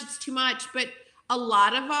much. It's too much. But a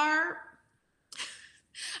lot of I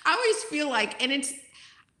always feel like, and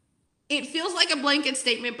it feels like a blanket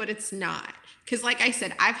statement, but it's not. Because like I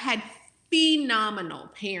said, I've had phenomenal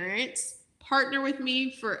parents partner with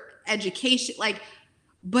me for education. Like,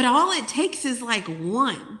 but all it takes is like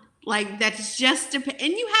one. Like, that's just, and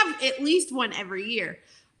you have at least one every year.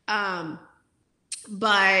 But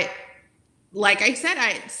like I said,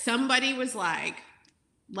 somebody was like,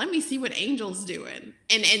 let me see what Angell's doing.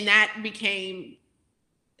 And that became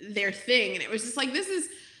their thing. And it was just like, this is,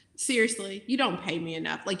 seriously, you don't pay me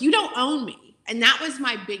enough. Like, you don't own me. And that was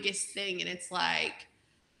my biggest thing. And it's like,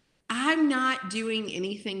 I'm not doing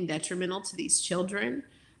anything detrimental to these children.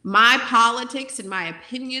 My politics and my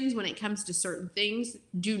opinions when it comes to certain things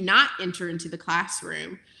do not enter into the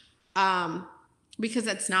classroom, because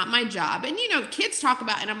that's not my job. And, kids talk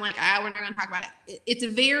about it, and I'm like, we're not going to talk about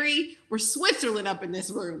it. We're Switzerland up in this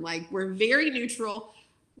room. Like, we're very neutral,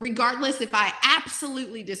 regardless if I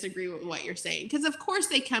absolutely disagree with what you're saying. Because, of course,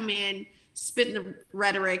 they come in spitting the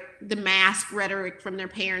rhetoric, the mask rhetoric from their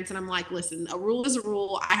parents. And I'm like, listen, a rule is a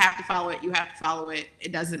rule. I have to follow it. You have to follow it.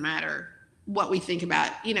 It doesn't matter what we think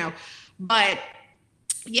about, but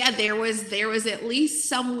yeah, there was at least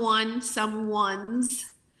someone's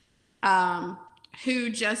who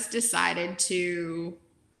just decided to,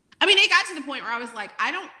 I mean, it got to the point where I was like,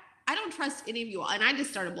 I don't trust any of you all. And I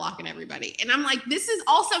just started blocking everybody. And I'm like, this is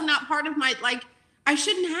also not part of my, like, I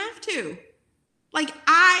shouldn't have to. Like,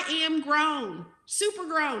 I am grown, super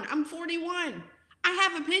grown. I'm 41. I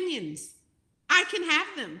have opinions. I can have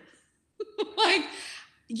them. Like,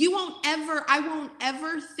 I won't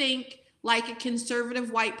ever think like a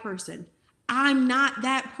conservative white person. I'm not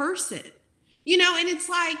that person, and it's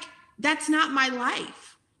like, that's not my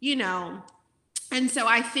life, And so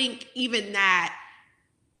I think even that,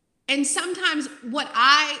 and sometimes what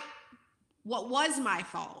was my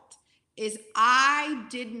fault is I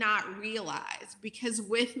did not realize, because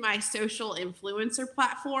with my social influencer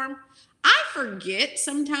platform, I forget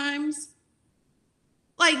sometimes.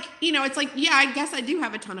 Like, it's like, yeah, I guess I do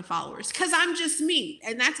have a ton of followers because I'm just me.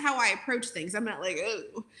 And that's how I approach things. I'm not like,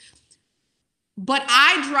 oh. But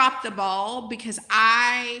I dropped the ball because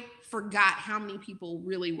I forgot how many people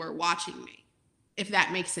really were watching me, if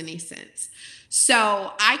that makes any sense.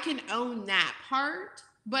 So I can own that part,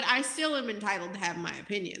 but I still am entitled to have my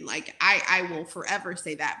opinion. Like, I will forever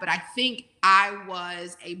say that. But I think I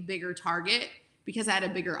was a bigger target because I had a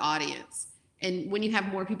bigger audience. And when you have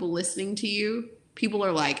more people listening to you, people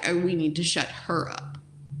are like, oh, we need to shut her up.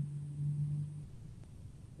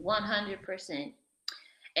 100%.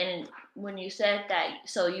 And when you said that,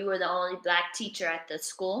 so you were the only Black teacher at the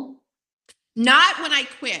school? Not when I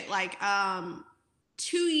quit. Like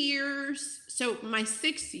 2 years. So my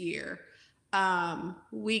 6th year,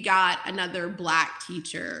 we got another Black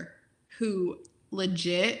teacher who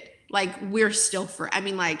legit, like, we're still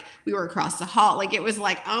like, we were across the hall. Like, it was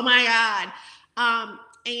like, oh my God.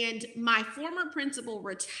 And my former principal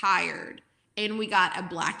retired, and we got a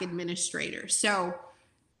Black administrator. So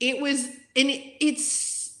it was, and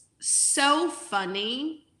it's so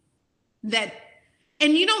funny that,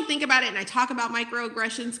 and you don't think about it, and I talk about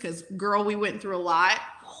microaggressions because, girl, we went through a lot.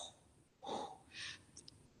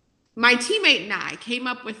 My teammate and I came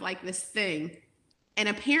up with like this thing, and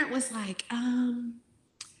a parent was like,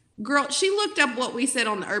 girl, she looked up what we said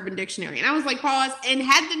on the Urban Dictionary. And I was like, pause, and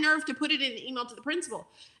had the nerve to put it in an email to the principal.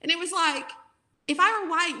 And it was like, if I were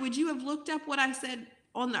white, would you have looked up what I said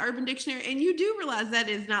on the Urban Dictionary? And you do realize that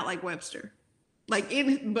is not like Webster. Like,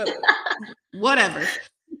 but whatever.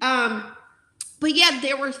 But yeah,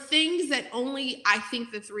 there were things that only I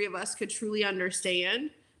think the three of us could truly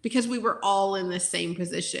understand because we were all in the same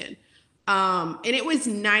position. And it was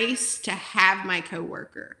nice to have my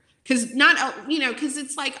coworker. Because because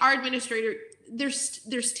it's like our administrator, there's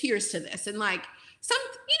tiers to this. And like,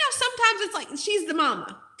 sometimes it's like she's the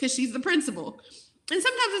mama because she's the principal. And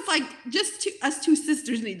sometimes it's like just us two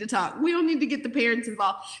sisters need to talk. We don't need to get the parents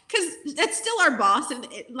involved because that's still our boss. And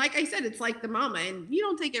like I said, it's like the mama. And you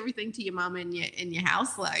don't take everything to your mama in your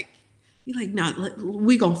house. Like, you're like, no,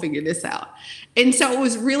 we gonna figure this out. And so it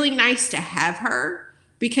was really nice to have her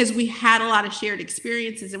because we had a lot of shared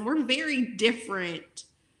experiences and we're very different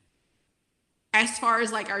as far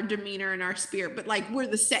as like our demeanor and our spirit, but like we're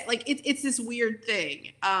the set, like it's this weird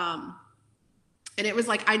thing. And it was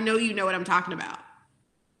like, I know you know what I'm talking about.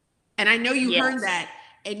 And I know you heard that,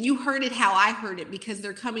 and you heard it how I heard it because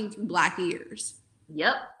they're coming through Black ears.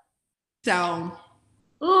 Yep. So.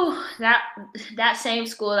 Ooh, that same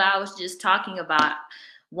school that I was just talking about,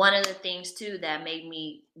 one of the things too that made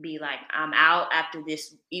me be like, I'm out after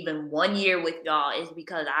this even 1 year with y'all is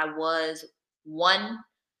because there was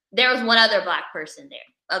one other Black person there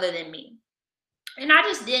other than me. And I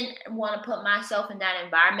just didn't want to put myself in that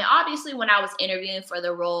environment. Obviously, when I was interviewing for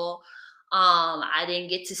the role, I didn't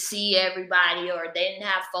get to see everybody, or they didn't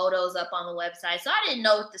have photos up on the website. So I didn't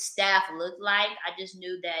know what the staff looked like. I just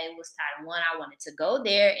knew that it was Title I. I wanted to go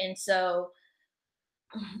there. And so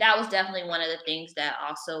that was definitely one of the things that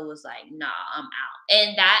also was like, nah, I'm out.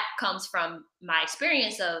 And that comes from my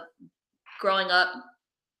experience of growing up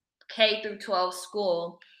K through 12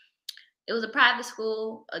 school. It was a private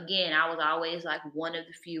school. Again, I was always like one of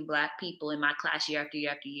the few Black people in my class year after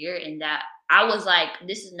year after year. And that I was like,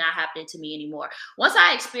 this is not happening to me anymore. Once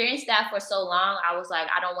I experienced that for so long, I was like,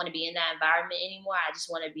 I don't want to be in that environment anymore. I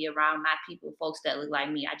just want to be around my people, folks that look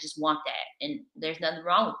like me. I just want that. And there's nothing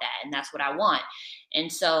wrong with that. And that's what I want.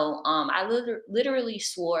 And so I literally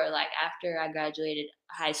swore, like, after I graduated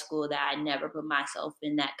high school, that I never put myself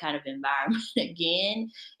in that kind of environment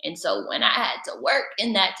again. And so when I had to work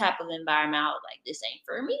in that type of environment, I was like, this ain't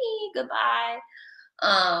for me. Goodbye.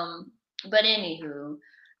 But anywho,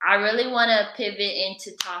 I really want to pivot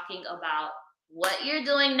into talking about what you're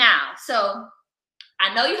doing now. So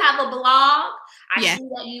I know you have a blog. I see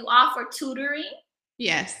that you offer tutoring.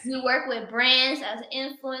 Yes. You work with brands as an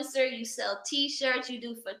influencer. You sell t-shirts. You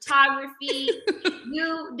do photography.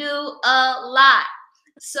 You do a lot.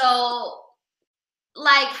 So,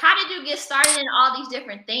 like, how did you get started in all these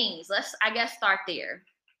different things? Let's, I guess, start there.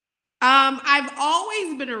 I've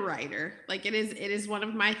always been a writer. Like, it is one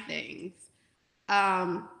of my things.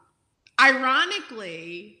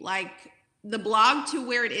 Ironically, like, the blog to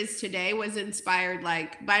where it is today was inspired,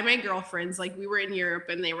 like, by my girlfriends. Like, we were in Europe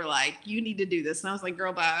and they were like, you need to do this. And I was like,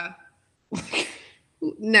 girl, bye.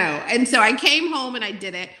 No. And so I came home and I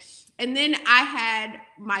did it. And then I had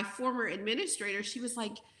my former administrator. She was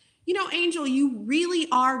like, you know, Angel, you really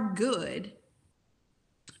are good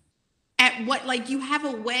at what, like, you have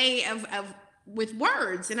a way of with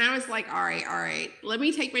words. And I was like, all right, let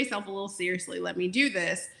me take myself a little seriously. Let me do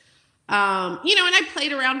this. You know, and I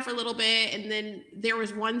played around for a little bit. And then there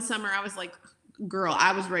was one summer I was like, girl,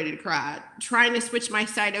 I was ready to cry, trying to switch my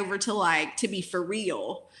site over to, like, to be for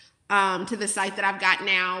real, to the site that I've got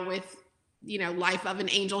now with, you know,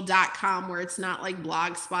 lifeofanangel.com, where it's not like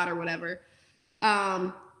Blogspot or whatever.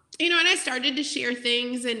 You know, and I started to share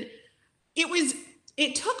things, and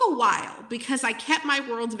it took a while because I kept my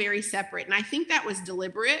worlds very separate. And I think that was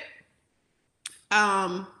deliberate.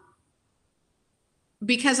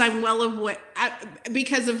 Because I'm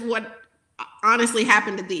because of what honestly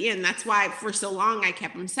happened at the end. That's why for so long I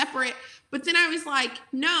kept them separate. But then I was like,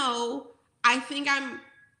 no, I think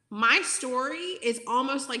my story is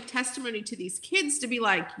almost like testimony to these kids to be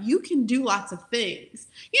like, you can do lots of things.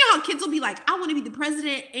 You know how kids will be like, I want to be the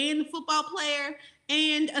president and a football player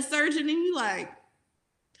and a surgeon. And you like,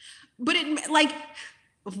 but it, like,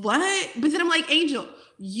 what? But then I'm like, Angel,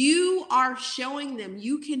 you are showing them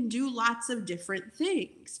you can do lots of different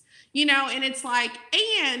things, you know? And it's like,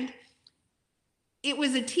 and it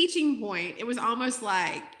was a teaching point. It was almost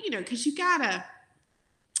like, you know, because you gotta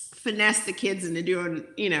finesse the kids into doing,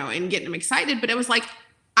 you know, and getting them excited. But it was like,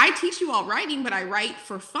 I teach you all writing, but I write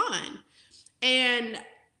for fun. And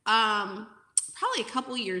probably a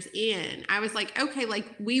couple years in, I was like, okay, like,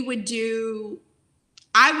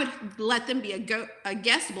 I would let them be a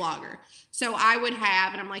guest blogger. So I would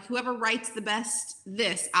have, and I'm like, whoever writes the best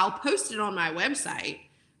this, I'll post it on my website.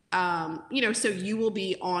 You know, so you will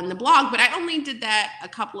be on the blog. But I only did that a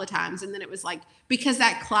couple of times. And then it was like, because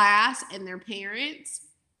that class and their parents,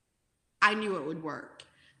 I knew it would work.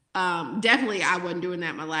 Definitely I wasn't doing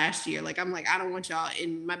that my last year. Like, I'm like, I don't want y'all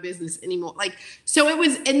in my business anymore. Like, so it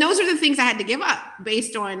was, and those are the things I had to give up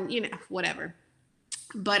based on, you know, whatever.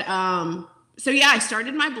 But, so yeah, I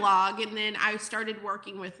started my blog, and then I started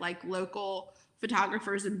working with, like, local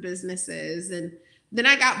photographers and businesses. And then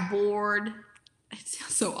I got bored. It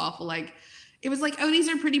sounds so awful. Like, it was like, oh, these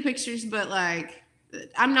are pretty pictures, but, like,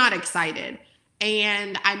 I'm not excited.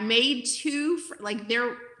 And I made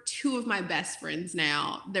they're two of my best friends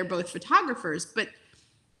now. They're both photographers, but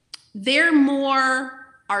they're more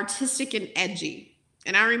artistic and edgy.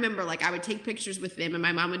 And I remember, like, I would take pictures with them and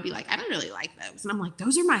my mom would be like, I don't really like those. And I'm like,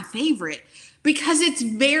 those are my favorite, because it's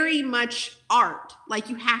very much art. Like,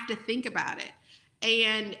 you have to think about it.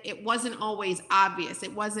 And it wasn't always obvious.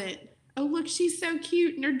 It wasn't, oh, look, she's so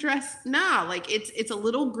cute in her dress. No, like, it's a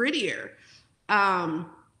little grittier.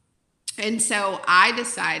 And so I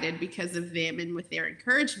decided, because of them and with their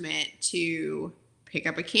encouragement, to pick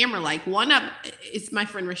up a camera. Like, it's my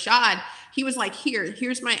friend Rashad. He was like,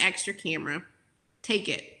 here's my extra camera. Take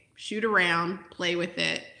it, shoot around, play with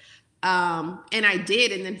it. And I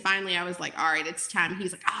did. And then finally I was like, all right, it's time.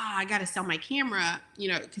 He's like, I got to sell my camera, you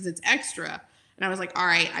know, because it's extra. And I was like, all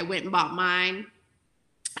right, I went and bought mine.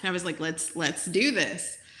 And I was like, let's do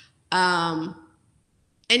this. And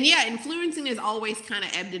yeah, influencing has always kind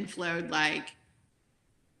of ebbed and flowed, like,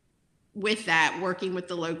 with that, working with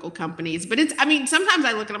the local companies. But sometimes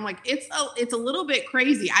I look and I'm like, it's a little bit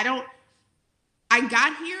crazy. I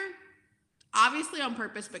got here obviously on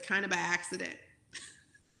purpose, but kind of by accident.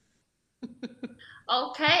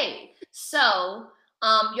 Okay. So,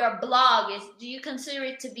 your blog do you consider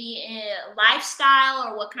it to be a lifestyle,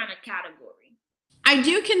 or what kind of category? I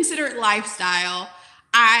do consider it lifestyle.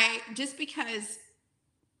 Just because,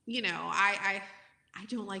 you know, I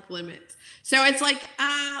don't like limits. So it's like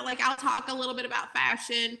I'll talk a little bit about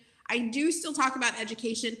fashion. I do still talk about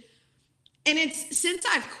education. And since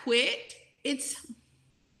I've quit,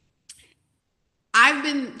 I've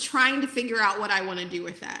been trying to figure out what I want to do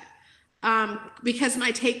with that. Because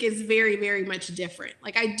my take is very, very much different.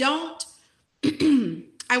 Like, I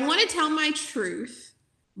want to tell my truth,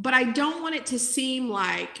 but I don't want it to seem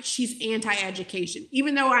like she's anti-education,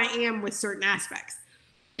 even though I am with certain aspects.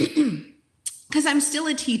 Because I'm still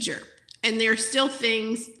a teacher, and there are still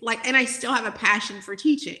things and I still have a passion for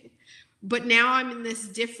teaching. but now I'm in this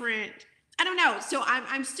different, I don't know. So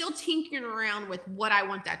I'm still tinkering around with what I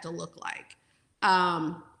want that to look like.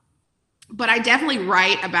 But I definitely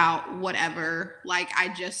write about whatever. Like I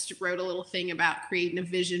just wrote a little thing about creating a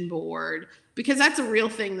vision board because that's a real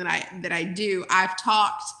thing that I do. I've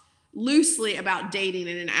talked loosely about dating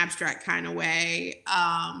in an abstract kind of way.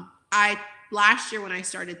 Last year when I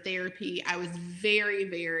started therapy, I was very,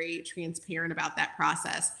 very transparent about that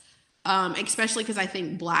process, especially because I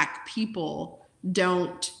think Black people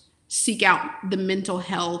don't seek out the mental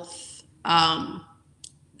health.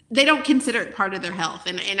 They don't consider it part of their health.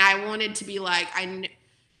 And I wanted to be like, I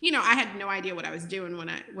had no idea what I was doing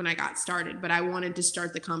when I got started, but I wanted to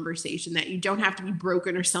start the conversation that you don't have to be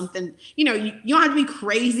broken or something. You don't have to be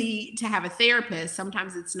crazy to have a therapist.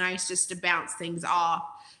 Sometimes it's nice just to bounce things off.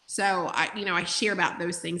 So I share about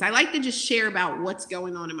those things. I like to just share about what's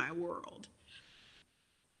going on in my world.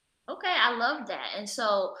 Okay, I love that. And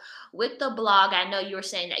so with the blog, I know you were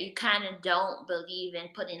saying that you kind of don't believe in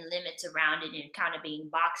putting limits around it and kind of being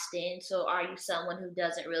boxed in. So are you someone who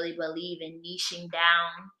doesn't really believe in niching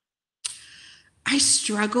down? I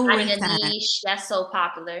struggle Finding with a that. niche, that's so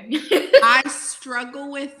popular. I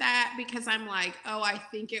struggle with that because I'm like, oh, I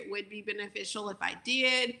think it would be beneficial if I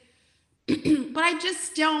did. But I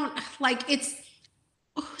just don't like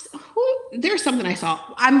there's something I saw.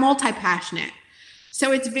 I'm multi-passionate.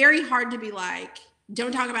 So it's very hard to be like,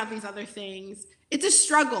 don't talk about these other things. It's a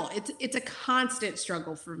struggle. It's a constant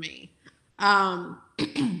struggle for me.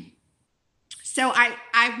 So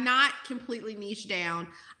I've not completely niched down.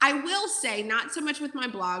 I will say, not so much with my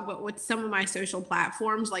blog, but with some of my social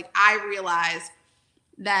platforms, like I realize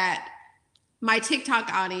that my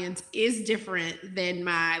TikTok audience is different than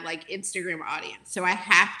my like Instagram audience. So I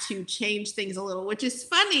have to change things a little, which is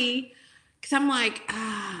funny because I'm like,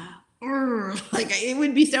 like it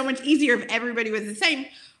would be so much easier if everybody was the same.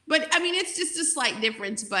 But I mean, it's just a slight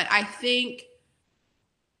difference. But I think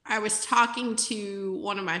I was talking to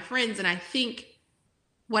one of my friends, and I think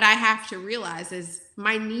what I have to realize is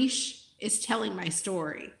my niche is telling my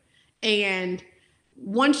story. And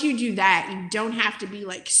once you do that, you don't have to be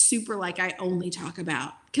like super like I only talk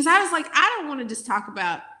about. Because I was like, I don't want to just talk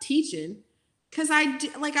about teaching. Because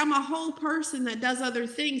I'm a whole person that does other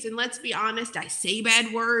things. And let's be honest, I say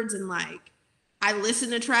bad words and like I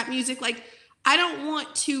listen to trap music. Like I don't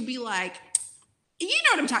want to be like, you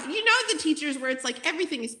know what I'm talking. You know the teachers where it's like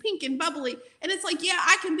everything is pink and bubbly. And it's like, yeah,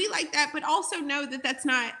 I can be like that. But also know that that's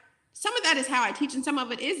not, some of that is how I teach and some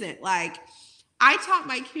of it isn't. Like I taught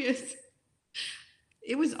my kids,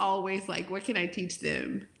 it was always like, what can I teach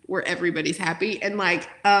them where everybody's happy? And like,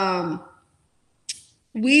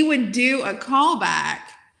 we would do a callback.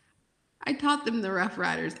 I taught them the Rough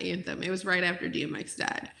Riders anthem. It was right after DMX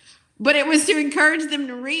died. But it was to encourage them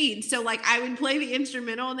to read. So like I would play the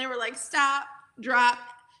instrumental and they were like, stop, drop,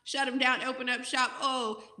 shut them down, open up shop.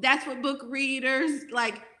 Oh, that's what book readers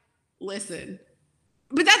like. Listen.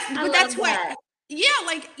 But that's what, yeah,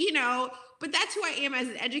 like, but that's who I am as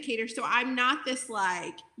an educator. So I'm not this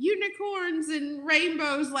like unicorns and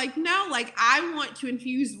rainbows. Like, no, like I want to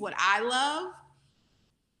infuse what I love.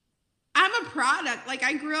 I'm a product. Like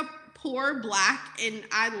I grew up poor, Black, and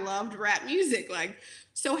I loved rap music. Like,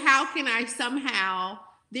 so how can I somehow,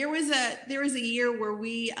 there was a year where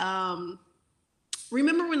we,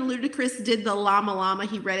 remember when Ludacris did the Llama Llama,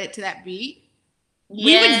 he read it to that beat?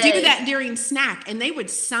 Yes. We would do that during snack and they would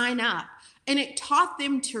sign up and it taught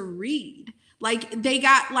them to read. Like they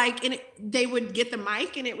got like, and they would get the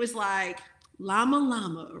mic and it was like, Llama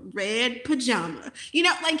Llama, red pajama,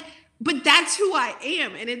 like, but that's who I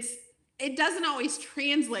am. And it doesn't always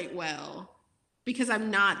translate well because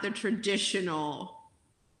I'm not the traditional,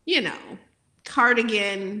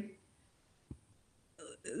 cardigan.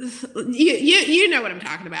 You know what I'm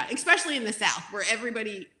talking about, especially in the South where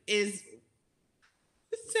everybody is,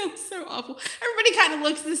 it sounds so awful. Everybody kind of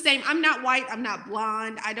looks the same. I'm not white. I'm not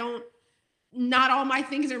blonde. Not all my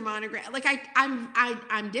things are monogrammed. Like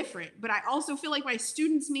I'm different, but I also feel like my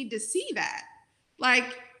students need to see that.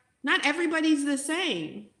 Like not everybody's the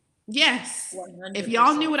same. Yes. 100%. If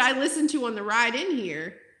y'all knew what I listened to on the ride in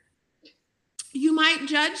here, you might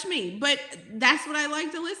judge me, but that's what I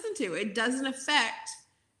like to listen to. It doesn't affect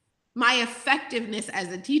my effectiveness as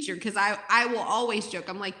a teacher because I will always joke.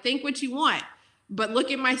 I'm like, think what you want, but look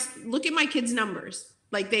at my kids' numbers.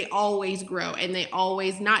 Like they always grow and they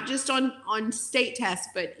always, not just on state tests,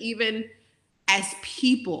 but even as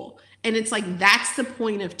people. And it's like, that's the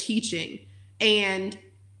point of teaching. And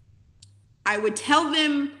I would tell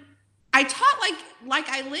them, I taught like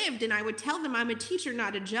I lived, and I would tell them I'm a teacher,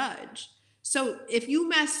 not a judge. So if you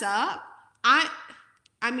mess up,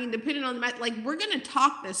 I mean, depending on the, like, we're going to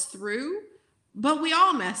talk this through, but we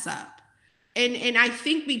all mess up. And I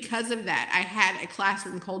think because of that, I had a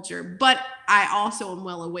classroom culture, but I also am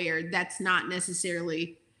well aware that's not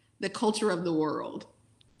necessarily the culture of the world,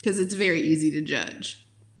 because it's very easy to judge.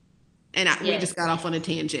 And we just got off on a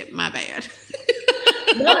tangent. My bad.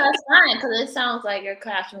 No, that's fine, because it sounds like your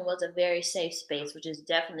classroom was a very safe space, which is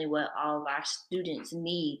definitely what all of our students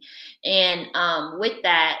need. And with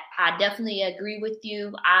that, I definitely agree with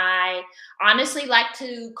you. I honestly like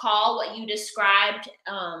to call what you described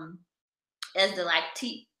as the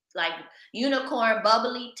like unicorn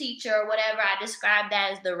bubbly teacher or whatever. I described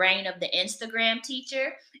that as the reign of the Instagram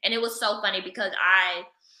teacher. And it was so funny because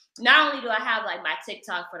not only do I have like my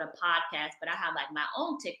TikTok for the podcast, but I have like my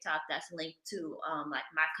own TikTok that's linked to like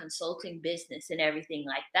my consulting business and everything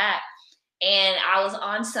like that. And I was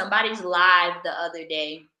on somebody's live the other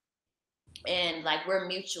day, and like we're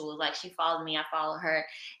mutual. Like she follows me, I follow her,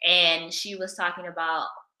 and she was talking about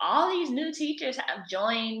all these new teachers have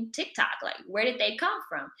joined TikTok. Like, where did they come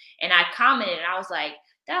from? And I commented, and I was like,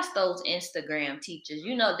 that's those Instagram teachers.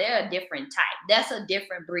 You know, they're a different type. That's a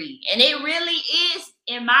different breed. And it really is,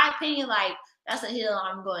 in my opinion, like, that's a hill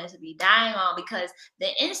I'm going to be dying on, because the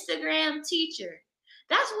Instagram teacher,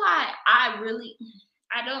 that's why I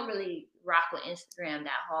don't really rock with Instagram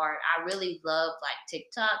that hard. I really love like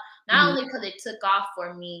TikTok, not only because it took off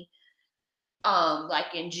for me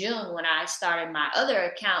like in June when I started my other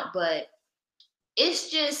account, but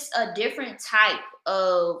it's just a different type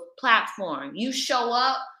of platform. You show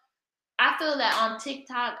up. I feel that on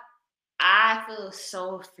TikTok, I feel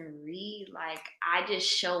so free. Like, I just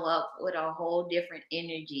show up with a whole different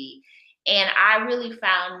energy. And I really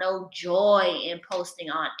found no joy in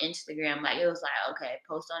posting on Instagram. Like, it was like, okay,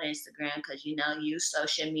 post on Instagram because, you know, use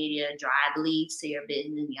social media, drive leads to your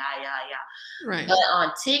business, yada. Right. But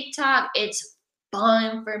on TikTok, it's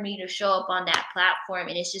fun for me to show up on that platform.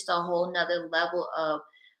 And it's just a whole nother level of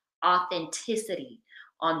authenticity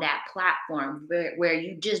on that platform where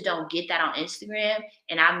you just don't get that on Instagram.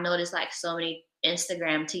 And I've noticed like so many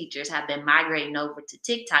Instagram teachers have been migrating over to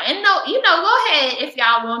TikTok. And no, you know, go ahead if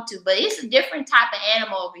y'all want to, but it's a different type of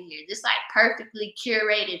animal over here. Just like perfectly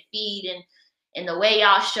curated feed, and the way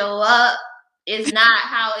y'all show up is not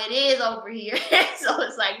how it is over here. So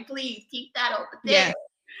it's like, please keep that over there. Yeah.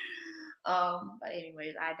 But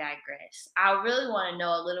anyways, I digress. I really want to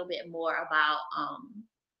know a little bit more about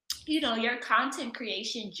you know, your content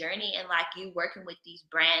creation journey and like you working with these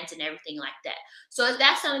brands and everything like that. So is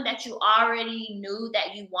that something that you already knew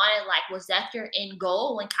that you wanted? Like, was that your end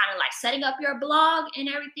goal when kind of like setting up your blog and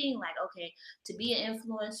everything? Like, okay, to be an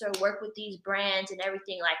influencer, work with these brands and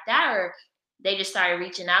everything like that? Or they just started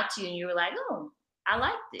reaching out to you and you were like, oh, I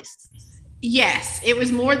like this? Yes, it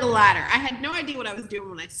was more the latter. I had no idea what I was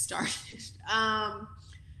doing when I started.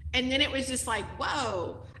 And then it was just like,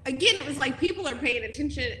 whoa. Again, it was like people are paying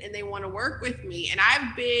attention and they want to work with me. And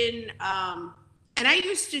I've been, and I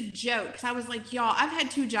used to joke, because I was like, y'all, I've had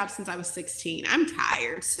 2 jobs since I was 16. I'm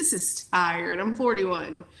tired. This is tired. I'm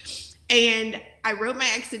 41. And I wrote my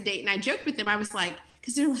exit date and I joked with them. I was like,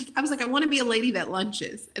 because they're like, I was like, I want to be a lady that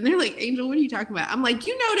lunches. And they're like, Angel, what are you talking about? I'm like,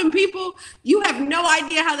 you know them people, you have no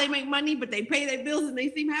idea how they make money, but they pay their bills and they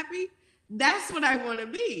seem happy. That's what I want to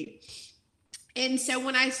be. And so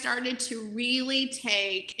when I started to really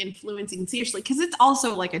take influencing seriously, because it's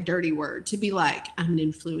also like a dirty word to be like, I'm an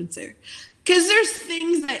influencer. Because there's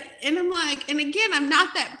things that, and I'm like, and again, I'm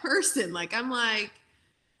not that person. Like, I'm a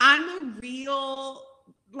real,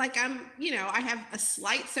 like you know, I have a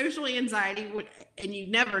slight social anxiety, and you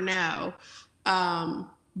never know.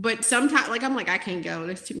 But sometimes, like, I'm like, I can't go.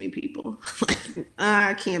 There's too many people.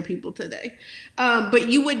 I can't people today. But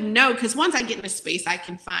you wouldn't know, because once I get in a space, I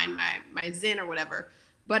can find my zen or whatever.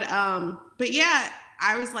 But yeah,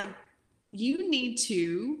 I was like, you need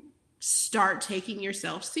to start taking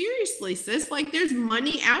yourself seriously, sis. Like, there's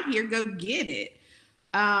money out here. Go get it.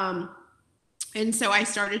 And so I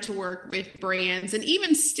started to work with brands, and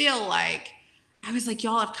even still, like, I was like,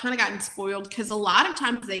 y'all, I've kind of gotten spoiled, because a lot of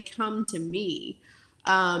times they come to me.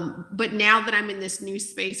 But now that I'm in this new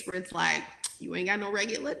space where it's like, you ain't got no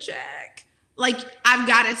regular check, like, I've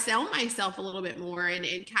got to sell myself a little bit more and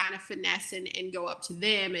kind of finesse and go up to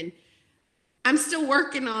them. And I'm still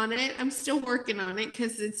working on it.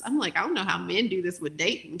 Because I'm like, I don't know how men do this with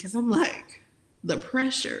dating, because I'm like, the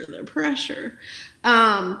pressure.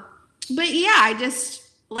 But yeah, I just,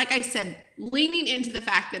 like I said, leaning into the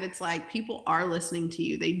fact that it's like, people are listening to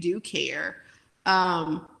you. They do care.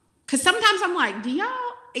 Because sometimes I'm like, do y'all,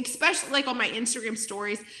 especially like on my Instagram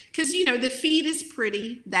stories, because, you know, the feed is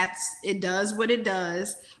pretty. It does what it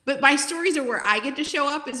does. But my stories are where I get to show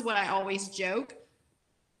up, is what I always joke.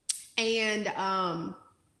 And,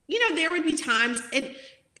 there would be times,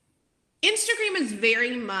 Instagram is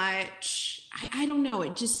very much, I don't know,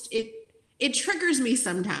 it triggers me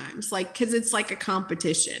sometimes, like, cause it's like a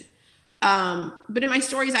competition. But in my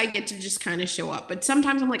stories, I get to just kind of show up. But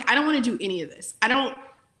sometimes I'm like, I don't want to do any of this. I don't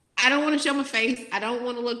want to show my face. I don't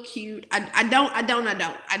want to look cute. I don't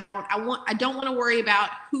want to worry about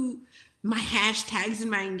who my hashtags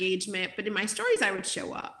and my engagement. But in my stories, I would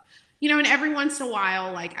show up, and every once in a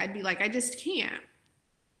while, like, I'd be like, I just can't.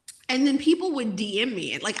 And then people would DM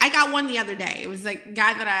me. Like, I got one the other day. It was like a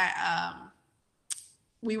guy that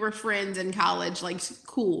we were friends in college, like,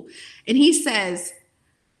 cool. And he says,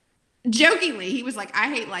 jokingly, he was like,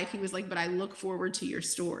 I hate life. He was like, but I look forward to your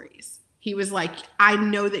stories. He was like, I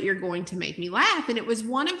know that you're going to make me laugh. And it was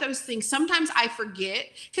one of those things. Sometimes I forget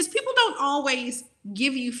because people don't always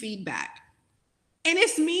give you feedback. And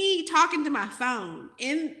it's me talking to my phone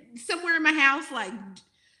in somewhere in my house, like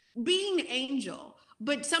being Angel.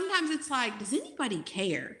 But sometimes it's like, does anybody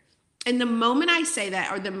care? And the moment I say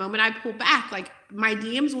that, or the moment I pull back, like my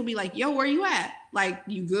DMs will be like, yo, where you at? Like,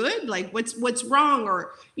 you good? Like, what's wrong?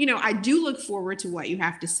 Or, I do look forward to what you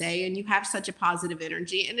have to say, and you have such a positive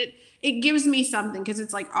energy, and it gives me something, because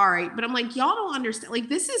it's like, all right, but I'm like, y'all don't understand. Like,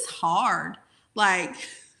 this is hard. Like,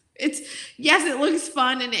 yes, it looks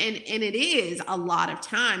fun, and it is a lot of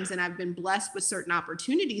times, and I've been blessed with certain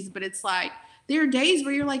opportunities, but it's like, there are days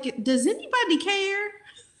where you're like, does anybody care?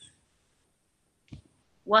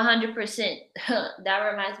 100%.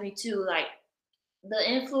 That reminds me too, like, the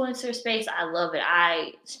influencer space, I love it.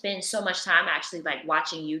 I spend so much time actually like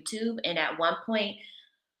watching YouTube. And at one point,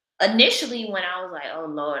 initially, when I was like, oh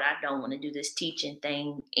Lord, I don't want to do this teaching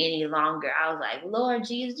thing any longer, I was like, Lord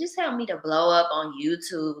Jesus, just help me to blow up on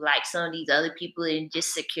YouTube like some of these other people and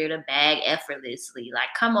just secure the bag effortlessly. Like,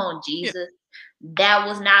 come on, Jesus. Yeah. That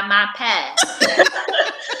was not my path.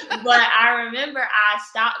 But I remember I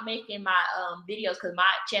stopped making my videos because my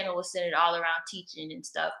channel was centered all around teaching and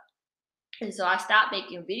stuff. And so I stopped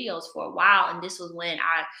making videos for a while. And this was when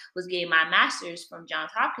I was getting my master's from Johns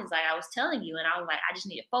Hopkins, like I was telling you. And I was like, I just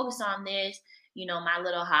need to focus on this. My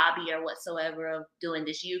little hobby or whatsoever of doing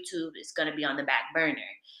this YouTube is going to be on the back burner.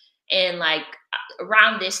 And like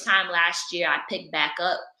around this time last year, I picked back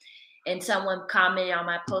up, and someone commented on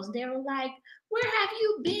my post. They were like, where have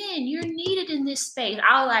you been? You're needed in this space.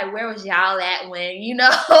 I was like, where was y'all at when, those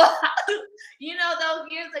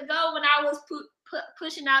years ago when I was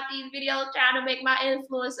pushing out these videos, trying to make my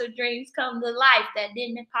influencer dreams come to life, that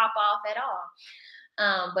didn't pop off at all.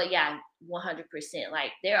 But yeah, 100%.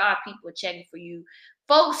 Like, there are people checking for you.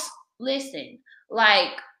 Folks, listen,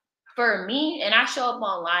 like for me, and I show up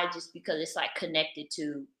online just because it's like connected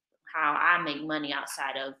to how I make money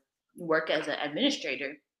outside of work as an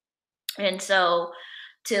administrator. And so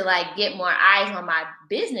to like get more eyes on my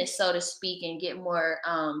business, so to speak, and get more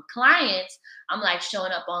clients, I'm like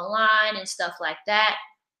showing up online and stuff like that.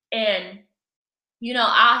 And,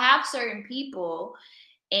 I'll have certain people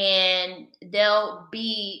and they'll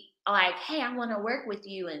be like, hey, I want to work with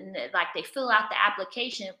you. And like they fill out the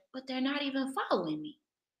application, but they're not even following me.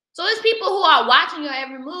 So it's people who are watching your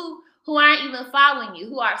every move who aren't even following you,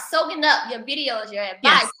 who are soaking up your videos, your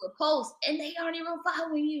advice, your posts, and they aren't even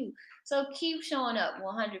following you. So keep showing up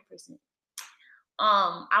 100%.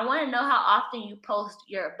 I want to know how often you post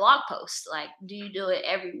your blog posts. Like, do you do it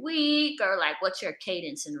every week, or like what's your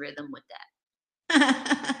cadence and rhythm with that?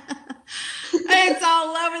 It's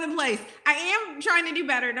all over the place. I am trying to do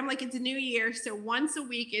better, and I'm like, it's a new year, so once a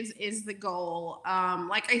week is the goal.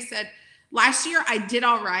 Like I said, last year I did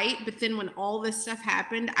all right, but then when all this stuff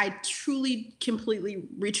happened, I truly completely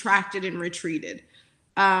retracted and retreated.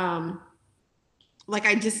 Like,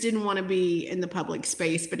 I just didn't want to be in the public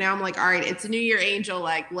space, but now I'm like, all right, it's a new year, Angel.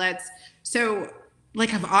 Like, so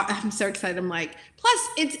like, I'm so excited. I'm like, plus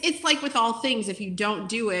it's like with all things, if you don't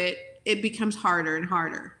do it, it becomes harder and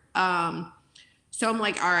harder. So I'm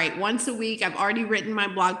like, all right, once a week. I've already written my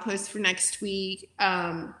blog post for next week.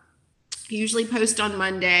 Usually post on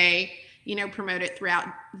Monday, promote it throughout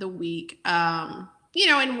the week. And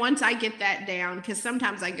once I get that down, because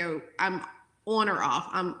sometimes I'm on or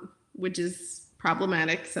off, which is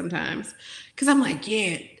problematic sometimes, because I'm like,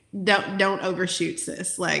 yeah, don't overshoot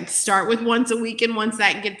this. Like, start with once a week, and once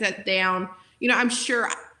that gets that down, I'm sure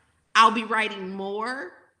I'll be writing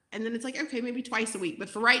more, and then it's like, okay, maybe twice a week. But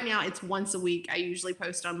for right now, it's once a week. I usually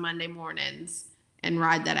post on Monday mornings and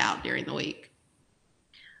ride that out during the week.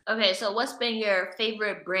 Okay, so what's been your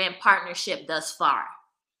favorite brand partnership thus far?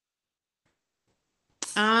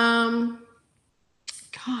 Gosh,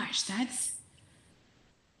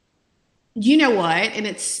 you know what? And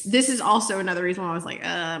this is also another reason why I was like,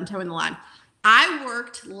 I'm towing the line. I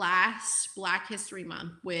worked last Black History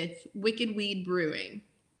Month with Wicked Weed Brewing.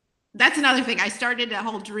 That's another thing. I started a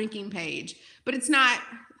whole drinking page, but it's not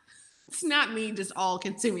me just all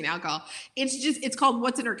consuming alcohol. It's called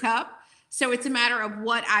What's in Her Cup. So it's a matter of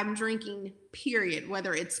what I'm drinking, period.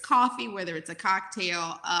 Whether it's coffee, whether it's a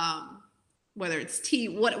cocktail, whether it's tea,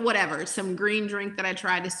 whatever, some green drink that I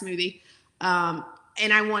tried, a smoothie.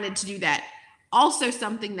 And I wanted to do that. Also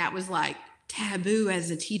something that was like taboo as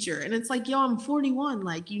a teacher. And it's like, yo, I'm 41.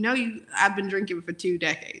 Like, I've been drinking for 2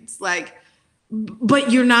 decades. Like, but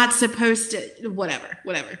you're not supposed to, whatever.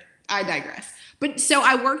 I digress. But so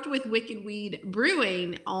I worked with Wicked Weed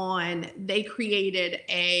Brewing they created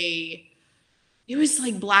it was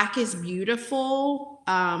like Black is Beautiful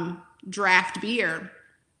draft beer.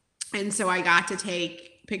 And so I got to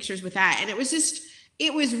take pictures with that. And it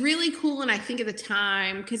was really cool. And I think at the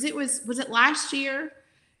time, because was it last year?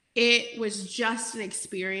 It was just an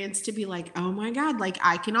experience to be like, oh my God, like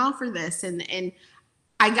I can offer this. And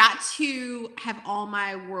I got to have all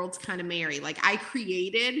my worlds kind of marry. Like I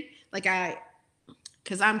created,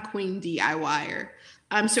 because I'm queen DIYer.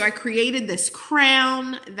 So I created this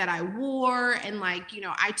crown that I wore, and I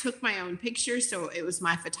took my own pictures. So it was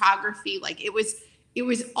my photography. Like it was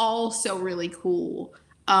all so really cool.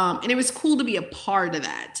 And it was cool to be a part of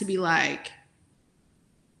that, to be like,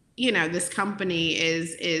 this company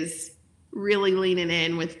is really leaning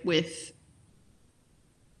in with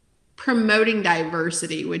promoting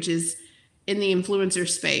diversity, which is in the influencer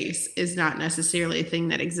space is not necessarily a thing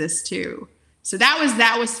that exists too. So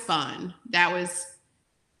that was fun.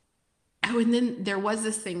 And then there was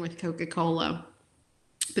this thing with Coca-Cola,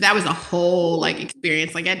 but that was a whole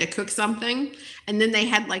experience. Like I had to cook something, and then they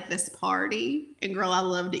had this party, and girl, I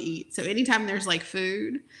love to eat. So anytime there's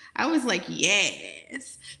food, I was like,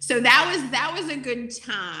 yes. So that was a good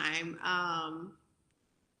time.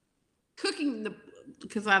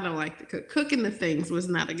 Because I don't like to cook. Cooking the things was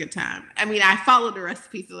not a good time. I mean, I followed the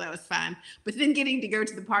recipe, so that was fine. But then getting to go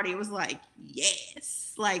to the party, it was like, yes.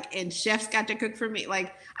 And chefs got to cook for me.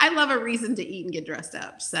 I love a reason to eat and get dressed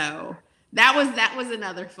up. So that was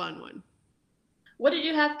another fun one. What did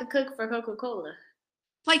you have to cook for Coca-Cola?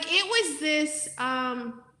 It was this,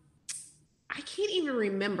 I can't even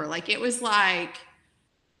remember. It was I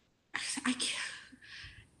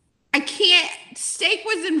can't, steak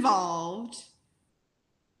was involved.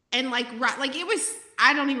 And it was,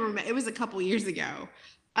 I don't even remember. It was a couple years ago.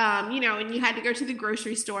 And you had to go to the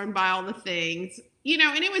grocery store and buy all the things, and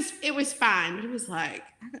it was fine, but it was I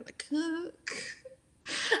gotta cook.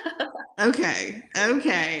 Okay.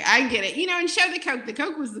 I get it. And show the Coke. The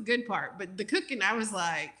Coke was the good part, but the cooking, I was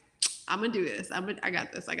like, I'm gonna do this. I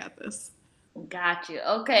got this. Got you.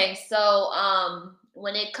 Okay. So,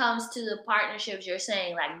 when it comes to the partnerships, you're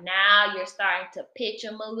saying now you're starting to pitch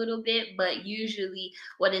them a little bit, but usually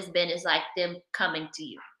what it's been is them coming to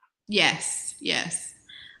you. Yes.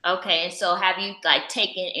 Okay. And so have you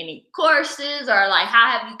taken any courses, or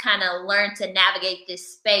how have you kind of learned to navigate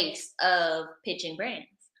this space of pitching brands?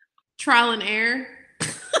 Trial and error.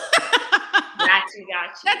 Got you.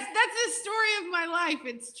 That's the story of my life.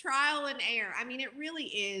 It's trial and error. I mean, it really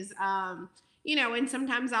is. And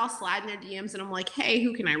sometimes I'll slide in their DMs and I'm like, hey,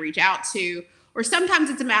 who can I reach out to? Or sometimes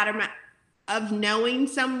it's a matter of knowing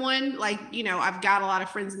someone. I've got a lot of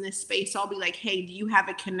friends in this space. So I'll be like, hey, do you have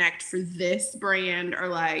a connect for this brand? Or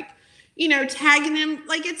tagging them.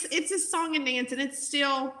 It's a song and dance, and it's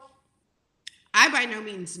still, I by no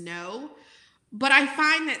means know. But I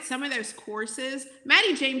find that some of those courses,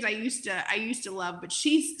 Maddie James, I used to love, but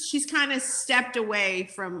she's kind of stepped away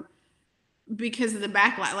from because of the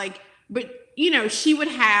backlash. But she would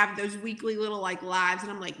have those weekly little lives,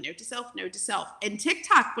 and I'm like, note to self. And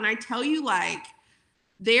TikTok, when I tell you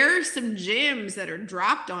there are some gems that are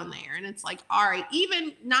dropped on there, and it's all right,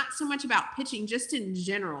 even not so much about pitching, just in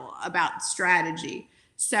general about strategy.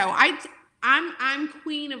 So I'm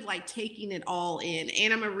queen of taking it all in,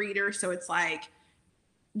 and I'm a reader, so it's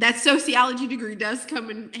that sociology degree does come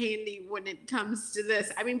in handy when it comes to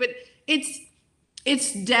this. I mean, but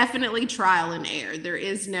it's definitely trial and error. There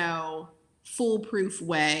is no foolproof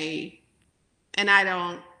way, and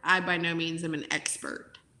I by no means am an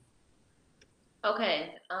expert.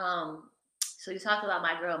 Okay. So you talked about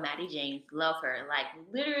my girl Maddie James. Love her.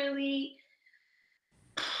 Literally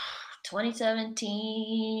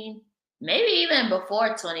 2017, maybe even before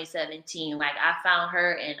 2017. I found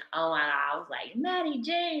her, and oh my God, I was like, Maddie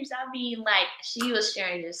James. I mean, she was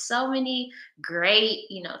sharing just so many great,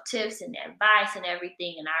 tips and advice and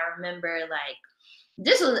everything. And I remember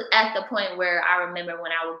this was at the point where I remember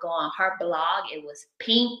when I would go on her blog, it was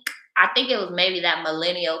pink. I think it was maybe that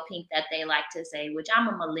millennial pink that they like to say, which I'm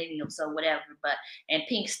a millennial, so whatever. But and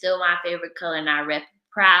pink's still my favorite color, and I rep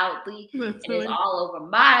proudly. That's And it's funny. all over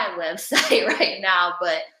my website right now.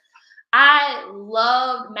 But I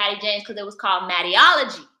loved Maddie James because it was called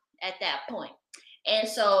Maddiology at that point. And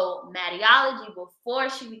so Maddiology before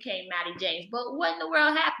she became Maddie James. But what in the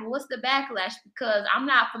world happened? What's the backlash? Because I'm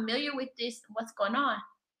not familiar with this. What's going on?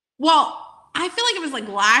 Well, I feel like it was like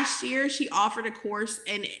last year she offered a course,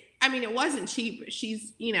 and I mean, it wasn't cheap.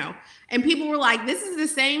 She's, you know, and people were like, this is the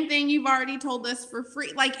same thing you've already told us for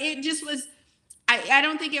free. Like, it just was, I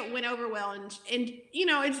don't think it went over well. And you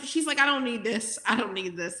know, she's like, I don't need this. I don't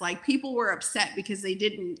need this. Like, people were upset because they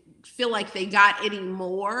didn't feel like they got any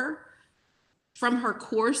more from her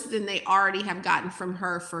course than they already have gotten from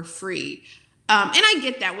her for free. And I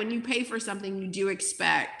get that when you pay for something, you do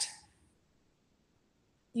expect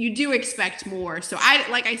more. So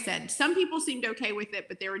like I said, some people seemed okay with it,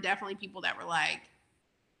 but there were definitely people that were like,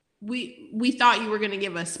 we thought you were going to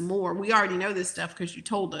give us more. We already know this stuff because you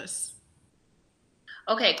told us.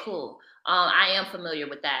 Okay, cool. I am familiar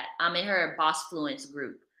with that. I'm in her Boss Fluence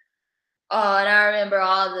group. Oh, and I remember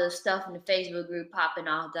all the stuff in the Facebook group popping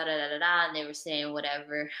off, and they were saying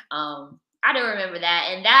whatever. I do remember that,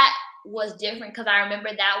 and that was different because I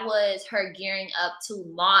remember that was her gearing up to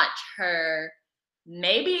launch her.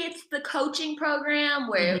 Maybe it's the coaching program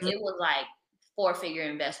where it was like 4-figure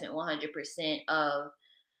investment, 100% of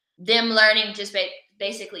them learning just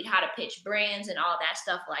basically how to pitch brands and all that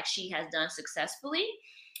stuff, like she has done successfully.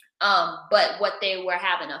 But what they were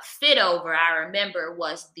having a fit over, I remember,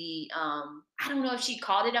 was the I don't know if she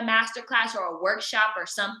called it a masterclass or a workshop or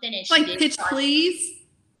something. And she like Pitch Please.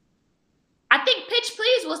 I think Pitch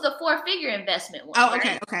Please was the 4-figure investment one. Oh,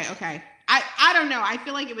 okay, right? Okay. I don't know. I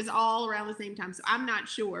feel like it was all around the same time, so I'm not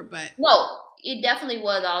sure, but no, it definitely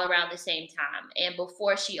was all around the same time. And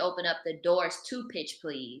before she opened up the doors to Pitch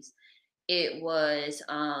Please, it was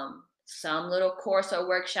some little course or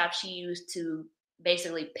workshop she used to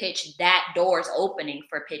basically pitch that doors opening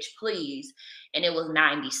for Pitch Please, and it was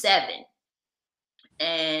 $97.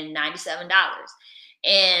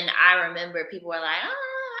 And I remember people were like,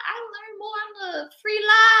 I learned more on the free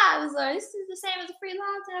lives, or this is the same as the free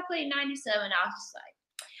lives, and I paid $97. I was just like,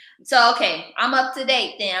 so okay, I'm up to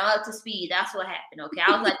date then. I'm up to speed. That's what happened. Okay,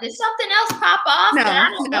 I was like, did something else pop off that I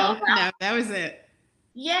don't know about? No, that was it.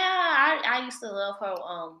 Yeah, I used to love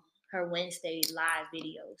her Wednesday live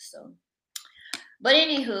videos. So, but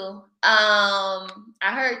anywho, I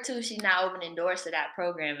heard too she's not opening doors to that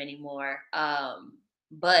program anymore.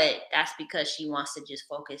 But that's because she wants to just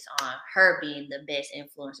focus on her being the best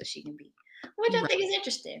influencer she can be, which I think is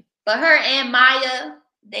interesting. But her and Maya,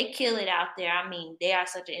 they kill it out there. I mean, they are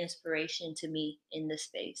such an inspiration to me in this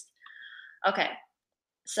space. Okay,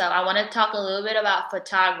 so I want to talk a little bit about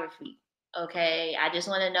photography. Okay, I just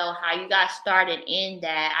want to know how you got started in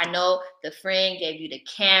that. I know the friend gave you the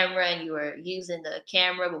camera and you were using the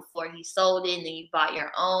camera before he sold it and then you bought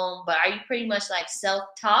your own, but are you pretty much like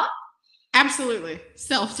self-taught? Absolutely.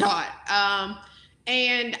 Self-taught.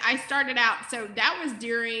 And I started out, so that was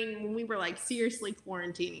during when we were like seriously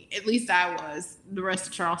quarantining. At least I was. The rest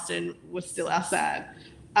of Charleston was still outside.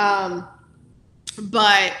 But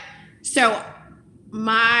so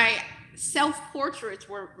my self-portraits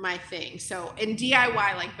were my thing. So in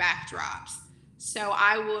DIY, like backdrops. So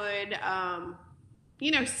I would,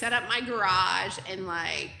 set up my garage and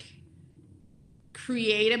like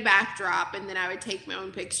create a backdrop, and then I would take my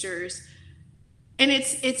own pictures. And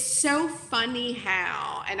it's so funny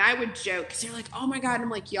how, and I would joke because they're like, oh my God. And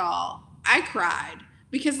I'm like, y'all, I cried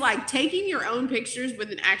because like taking your own pictures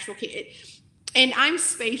with an actual kid, and I'm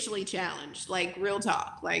spatially challenged, like real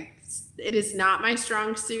talk, like it is not my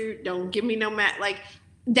strong suit. Don't give me no like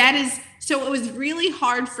that is, so it was really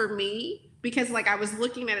hard for me because like I was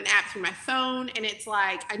looking at an app through my phone and it's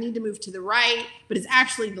like, I need to move to the right, but it's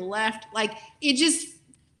actually the left. Like it just,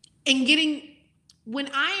 and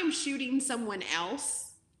when I am shooting someone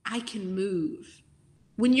else, I can move.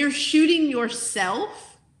 When you're shooting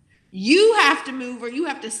yourself, you have to move or you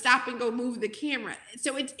have to stop and go move the camera.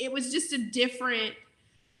 So it was just a different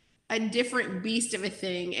beast of a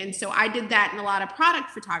thing. And so I did that in a lot of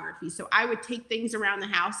product photography. So I would take things around the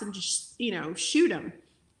house and just, shoot them.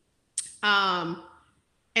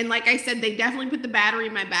 And like I said, they definitely put the battery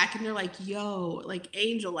in my back and they're like, yo, like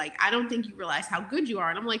Angel, like, I don't think you realize how good you are.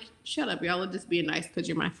 And I'm like, shut up, y'all, just being nice because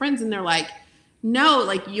you're my friends. And they're like, no,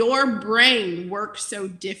 like your brain works so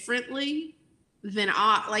differently than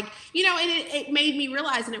and it made me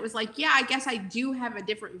realize, and it was like, yeah, I guess I do have a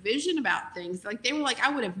different vision about things. Like they were like, I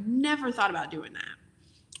would have never thought about doing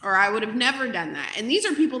that. or I would have never done that. And these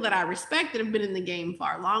are people that I respect that have been in the game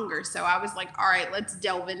far longer. So I was like, all right, let's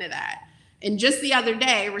delve into that. And just the other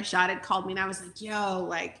day, Rashad had called me and I was like, yo,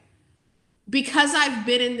 like, because I've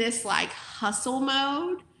been in this like hustle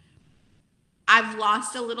mode, I've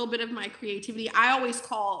lost a little bit of my creativity.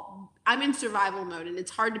 I'm in survival mode, and it's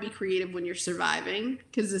hard to be creative when you're surviving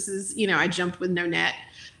because this is, I jumped with no net.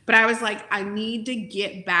 But I was like, I need to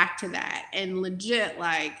get back to that. And legit,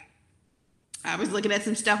 like, I was looking at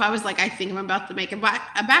some stuff. I was like, I think I'm about to make a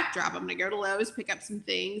backdrop. I'm going to go to Lowe's, pick up some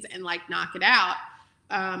things, and like knock it out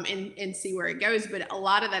and see where it goes. But a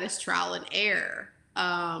lot of that is trial and error.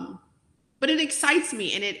 But it excites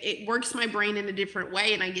me, and it works my brain in a different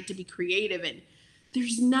way, and I get to be creative. And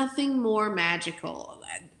there's nothing more magical.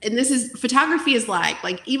 And photography is like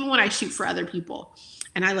even when I shoot for other people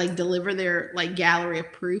and I like deliver their like gallery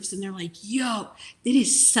of proofs, and they're like, yo, it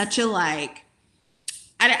is such a like,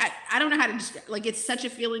 I don't know how to describe, like, it's such a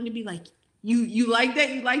feeling to be like, you like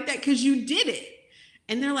that because you did it.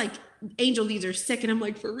 And they're like, Angel, these are sick. And I'm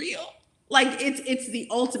like, for real? Like, it's the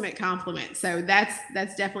ultimate compliment. So that's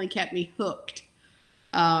definitely kept me hooked.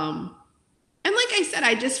 And like I said,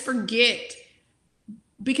 I just forget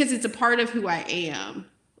because it's a part of who I am.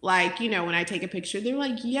 Like, when I take a picture, they're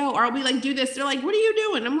like, yo, or I'll be like, do this. They're like, what are you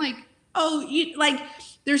doing? I'm like, oh,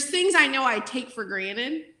 there's things I know I take for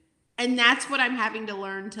granted. And that's what I'm having to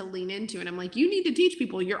learn to lean into. And I'm like, you need to teach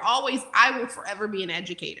people. I will forever be an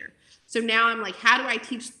educator. So now I'm like, how do I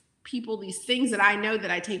teach people these things that I know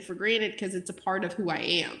that I take for granted because it's a part of who I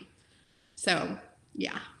am. So,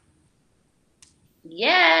 yeah.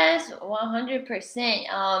 Yes, 100%.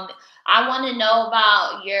 I want to know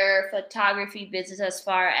about your photography business as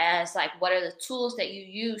far as like what are the tools that you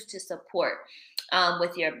use to support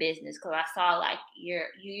with your business? Because I saw like you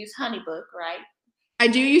use HoneyBook, right? I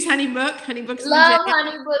do use HoneyBook. HoneyBook's love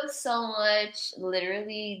HoneyBook so much.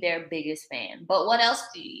 Literally their biggest fan. But what else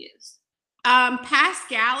do you use? Pass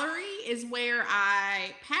Gallery is where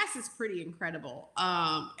Pass is pretty incredible.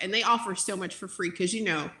 And they offer so much for free because,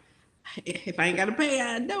 if I ain't got to pay,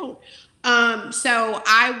 I don't. So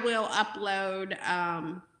I will upload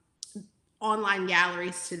online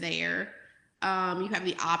galleries to there. You have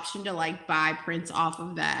the option to like buy prints off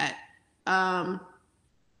of that. I've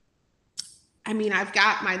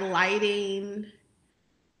got my lighting.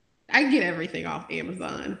 I get everything off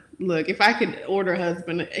Amazon. Look, if I could order a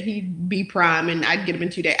husband, he'd be prime and I'd get him in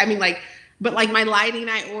 2 days. But my lighting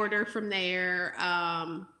I order from there.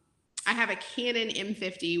 I have a Canon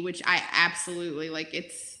M50, which I absolutely like.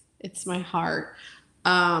 It's my heart.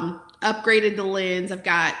 Upgraded the lens. I've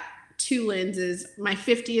got 2 lenses. My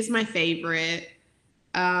 50 is my favorite.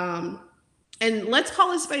 And let's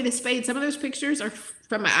call a spade a spade. Some of those pictures are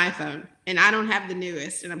from my iPhone and I don't have the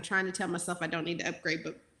newest, and I'm trying to tell myself I don't need to upgrade,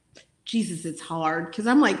 but Jesus, it's hard because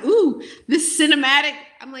I'm like, ooh, this cinematic.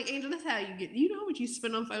 I'm like, Angel, that's how you get, what you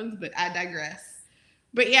spend on phones, but I digress.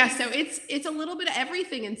 But yeah, so it's a little bit of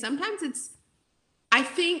everything. And sometimes I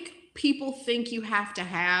think people think you have to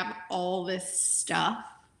have all this stuff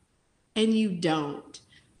and you don't.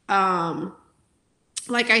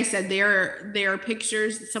 Like I said, there are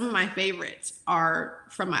pictures. Some of my favorites are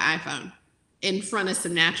from my iPhone in front of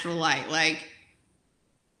some natural light,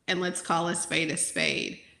 and let's call a spade a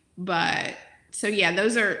spade. But so yeah,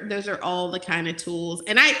 those are all the kind of tools.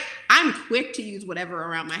 And I'm quick to use whatever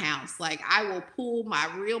around my house. Like I will pull my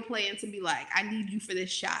real plants and be like, I need you for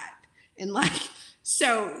this shot. And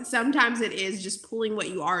so sometimes it is just pulling what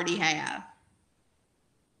you already have.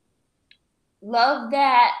 Love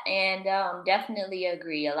that, and definitely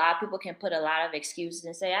agree. A lot of people can put a lot of excuses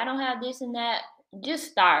and say, I don't have this and that.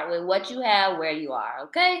 Just start with what you have, where you are,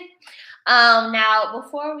 okay? Now,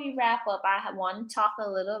 before we wrap up, I want to talk a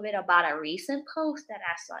little bit about a recent post that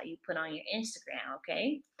I saw you put on your Instagram,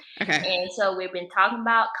 okay? Okay. And so we've been talking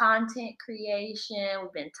about content creation.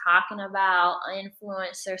 We've been talking about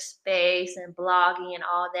influencer space and blogging and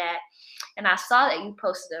all that. And I saw that you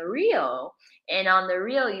posted a reel. And on the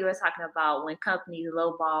reel, you were talking about when companies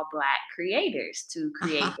lowball Black creators to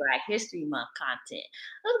create Black History Month content.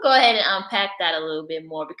 Let's go ahead and unpack that a little bit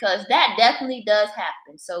more because that definitely does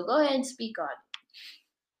happen. So go ahead and speak on it.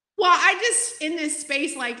 Well, I just, in this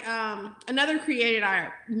space, another creator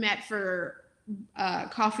I met for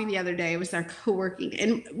coffee the other day was our co-working,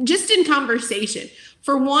 and just in conversation.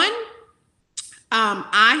 For one,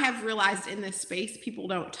 I have realized in this space, people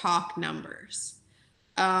don't talk numbers.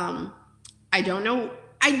 I don't know.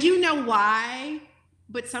 I do know why,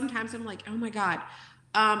 but sometimes I'm like, oh my God.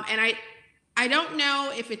 And I don't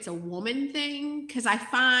know if it's a woman thing, because I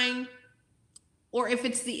find, or if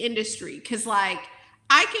it's the industry, because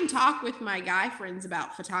I can talk with my guy friends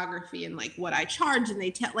about photography and like what I charge, and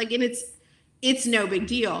they tell like, and it's no big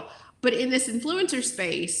deal. But in this influencer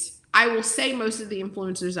space, I will say most of the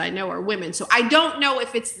influencers I know are women. So I don't know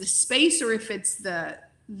if it's the space or if it's the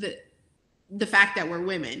fact that we're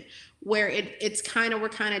women, where it's kind of, we're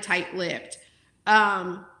kind of tight-lipped.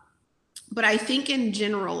 But I think in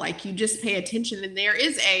general, like, you just pay attention, and there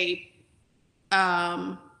is a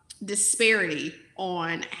disparity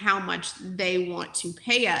on how much they want to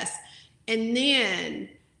pay us. And then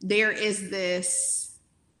there is this,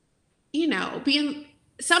 you know,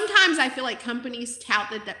 sometimes I feel like companies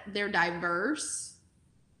tout that they're diverse.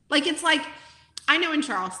 Like, it's like, I know in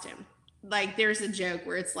Charleston, like, there's a joke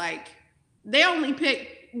where it's like, they only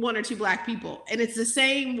pick 1 or 2 black people, and it's the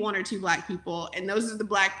same 1 or 2 black people, and those are the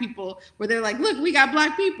black people where they're like, look, we got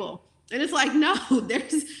black people. And it's like, no,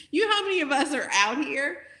 there's, how many of us are out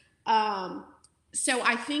here? So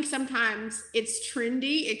I think sometimes it's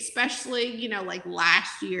trendy, especially, you know, like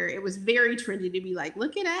last year, it was very trendy to be like,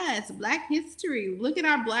 look at us, Black history, look at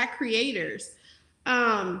our Black creators.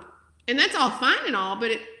 And that's all fine and all,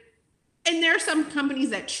 but and there are some companies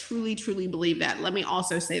that truly, truly believe that. Let me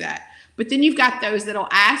also say that. But then you've got those that'll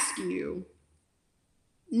ask you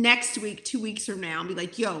next week, 2 weeks from now, and be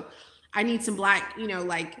like, yo, I need some Black, you know,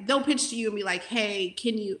 like, they'll pitch to you and be like, hey,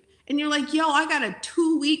 can you, and you're like, yo, I got a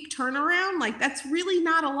 2-week turnaround. Like, that's really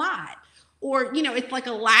not a lot. Or, you know, it's like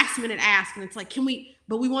a last minute ask, and it's like,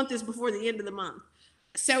 but we want this before the end of the month.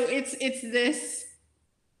 So it's this,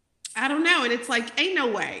 I don't know. And it's like, ain't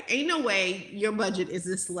no way your budget is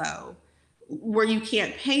this low where you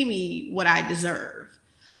can't pay me what I deserve.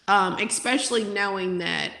 Especially knowing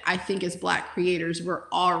that I think as Black creators, we're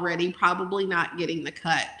already probably not getting the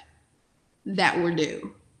cut that we're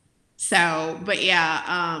due. So, but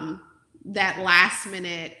yeah, that last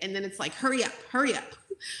minute, and then it's like, hurry up.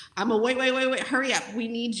 I'm a wait, hurry up. We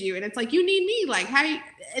need you. And it's like, you need me. Like, how,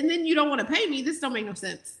 and then you don't want to pay me. This don't make no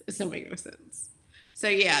sense. This don't make no sense. So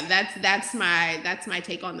yeah, that's my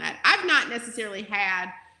take on that. I've not necessarily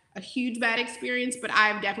had a huge bad experience, but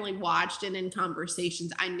I've definitely watched, and in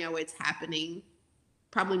conversations, I know it's happening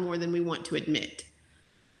probably more than we want to admit.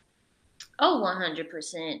 Oh,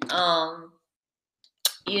 100%.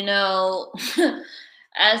 You know,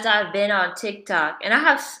 as I've been on TikTok, and I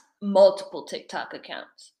have multiple TikTok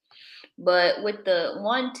accounts, but with the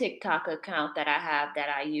one TikTok account that I have that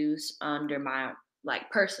I use under my like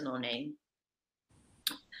personal name,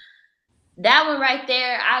 that one right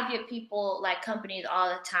there, I'll get people, like companies all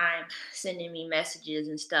the time, sending me messages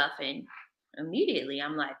and stuff, and immediately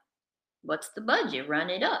I'm like, what's the budget?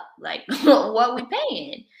 Run it up. Like, what we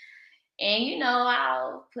paying? And, you know,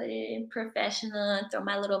 I'll put it in professional and throw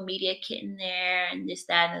my little media kit in there and this,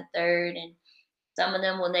 that, and the third. And some of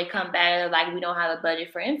them, when they come back, they're like, we don't have a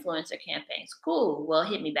budget for influencer campaigns. Cool. Well,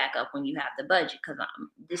 hit me back up when you have the budget, because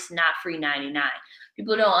this is not free 99.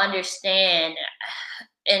 People don't understand.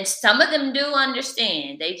 And some of them do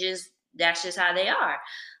understand. That's just how they are.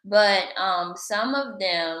 But some of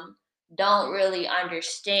them don't really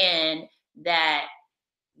understand that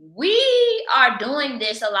we are doing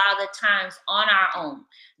this a lot of the times on our own.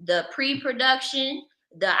 The pre-production,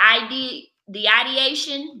 the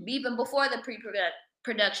ideation, even before the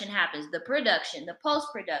pre-production happens, the production, the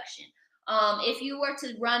post-production. If you were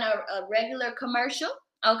to run a regular commercial,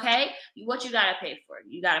 okay, what you gotta pay for?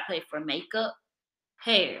 You gotta pay for makeup,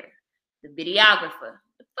 hair, the videographer,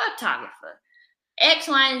 the photographer, X,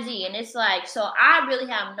 Y, and Z. And it's like, so I really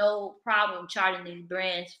have no problem charging these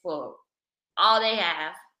brands for all they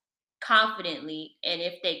have confidently. And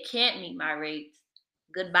if they can't meet my rates,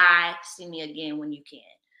 goodbye, see me again when you can.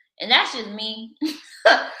 And that's just me.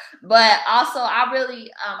 But also, I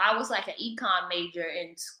was like an econ major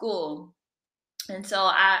in school. And so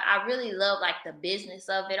I really love like the business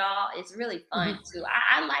of it all. It's really fun too.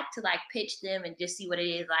 I like to like pitch them and just see what it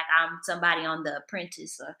is. Like I'm somebody on The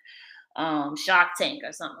Apprentice or Shark Tank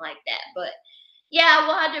or something like that. But yeah,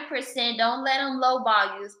 100%. Don't let them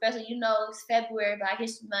lowball you, especially, you know, it's February, Black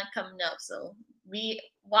History Month coming up. So be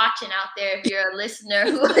watching out there if you're a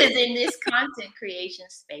listener who is in this content creation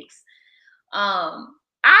space.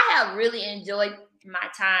 I have really enjoyed my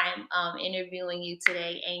time interviewing you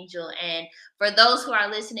today, Angel. And for those who are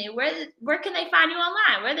listening, where can they find you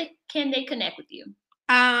online? Where can they connect with you?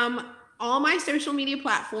 All my social media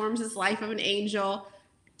platforms is Life of an Angel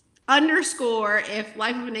 _ if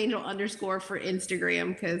Life of an Angel _ for Instagram,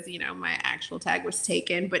 because you know my actual tag was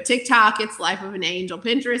taken. But TikTok, it's Life of an Angel.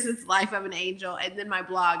 Pinterest, it's Life of an Angel. And then my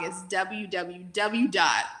blog is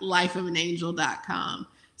www.lifeofanangel.com.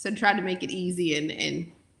 So try to make it easy and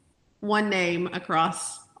one name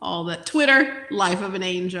across all the Twitter, Life of an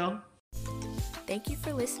Angel. Thank you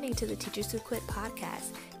for listening to the Teachers Who Quit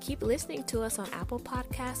podcast. Keep listening to us on Apple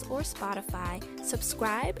Podcasts or Spotify.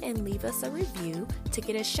 Subscribe and leave us a review to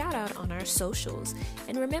get a shout out on our socials.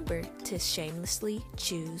 And remember to shamelessly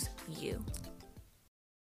choose you.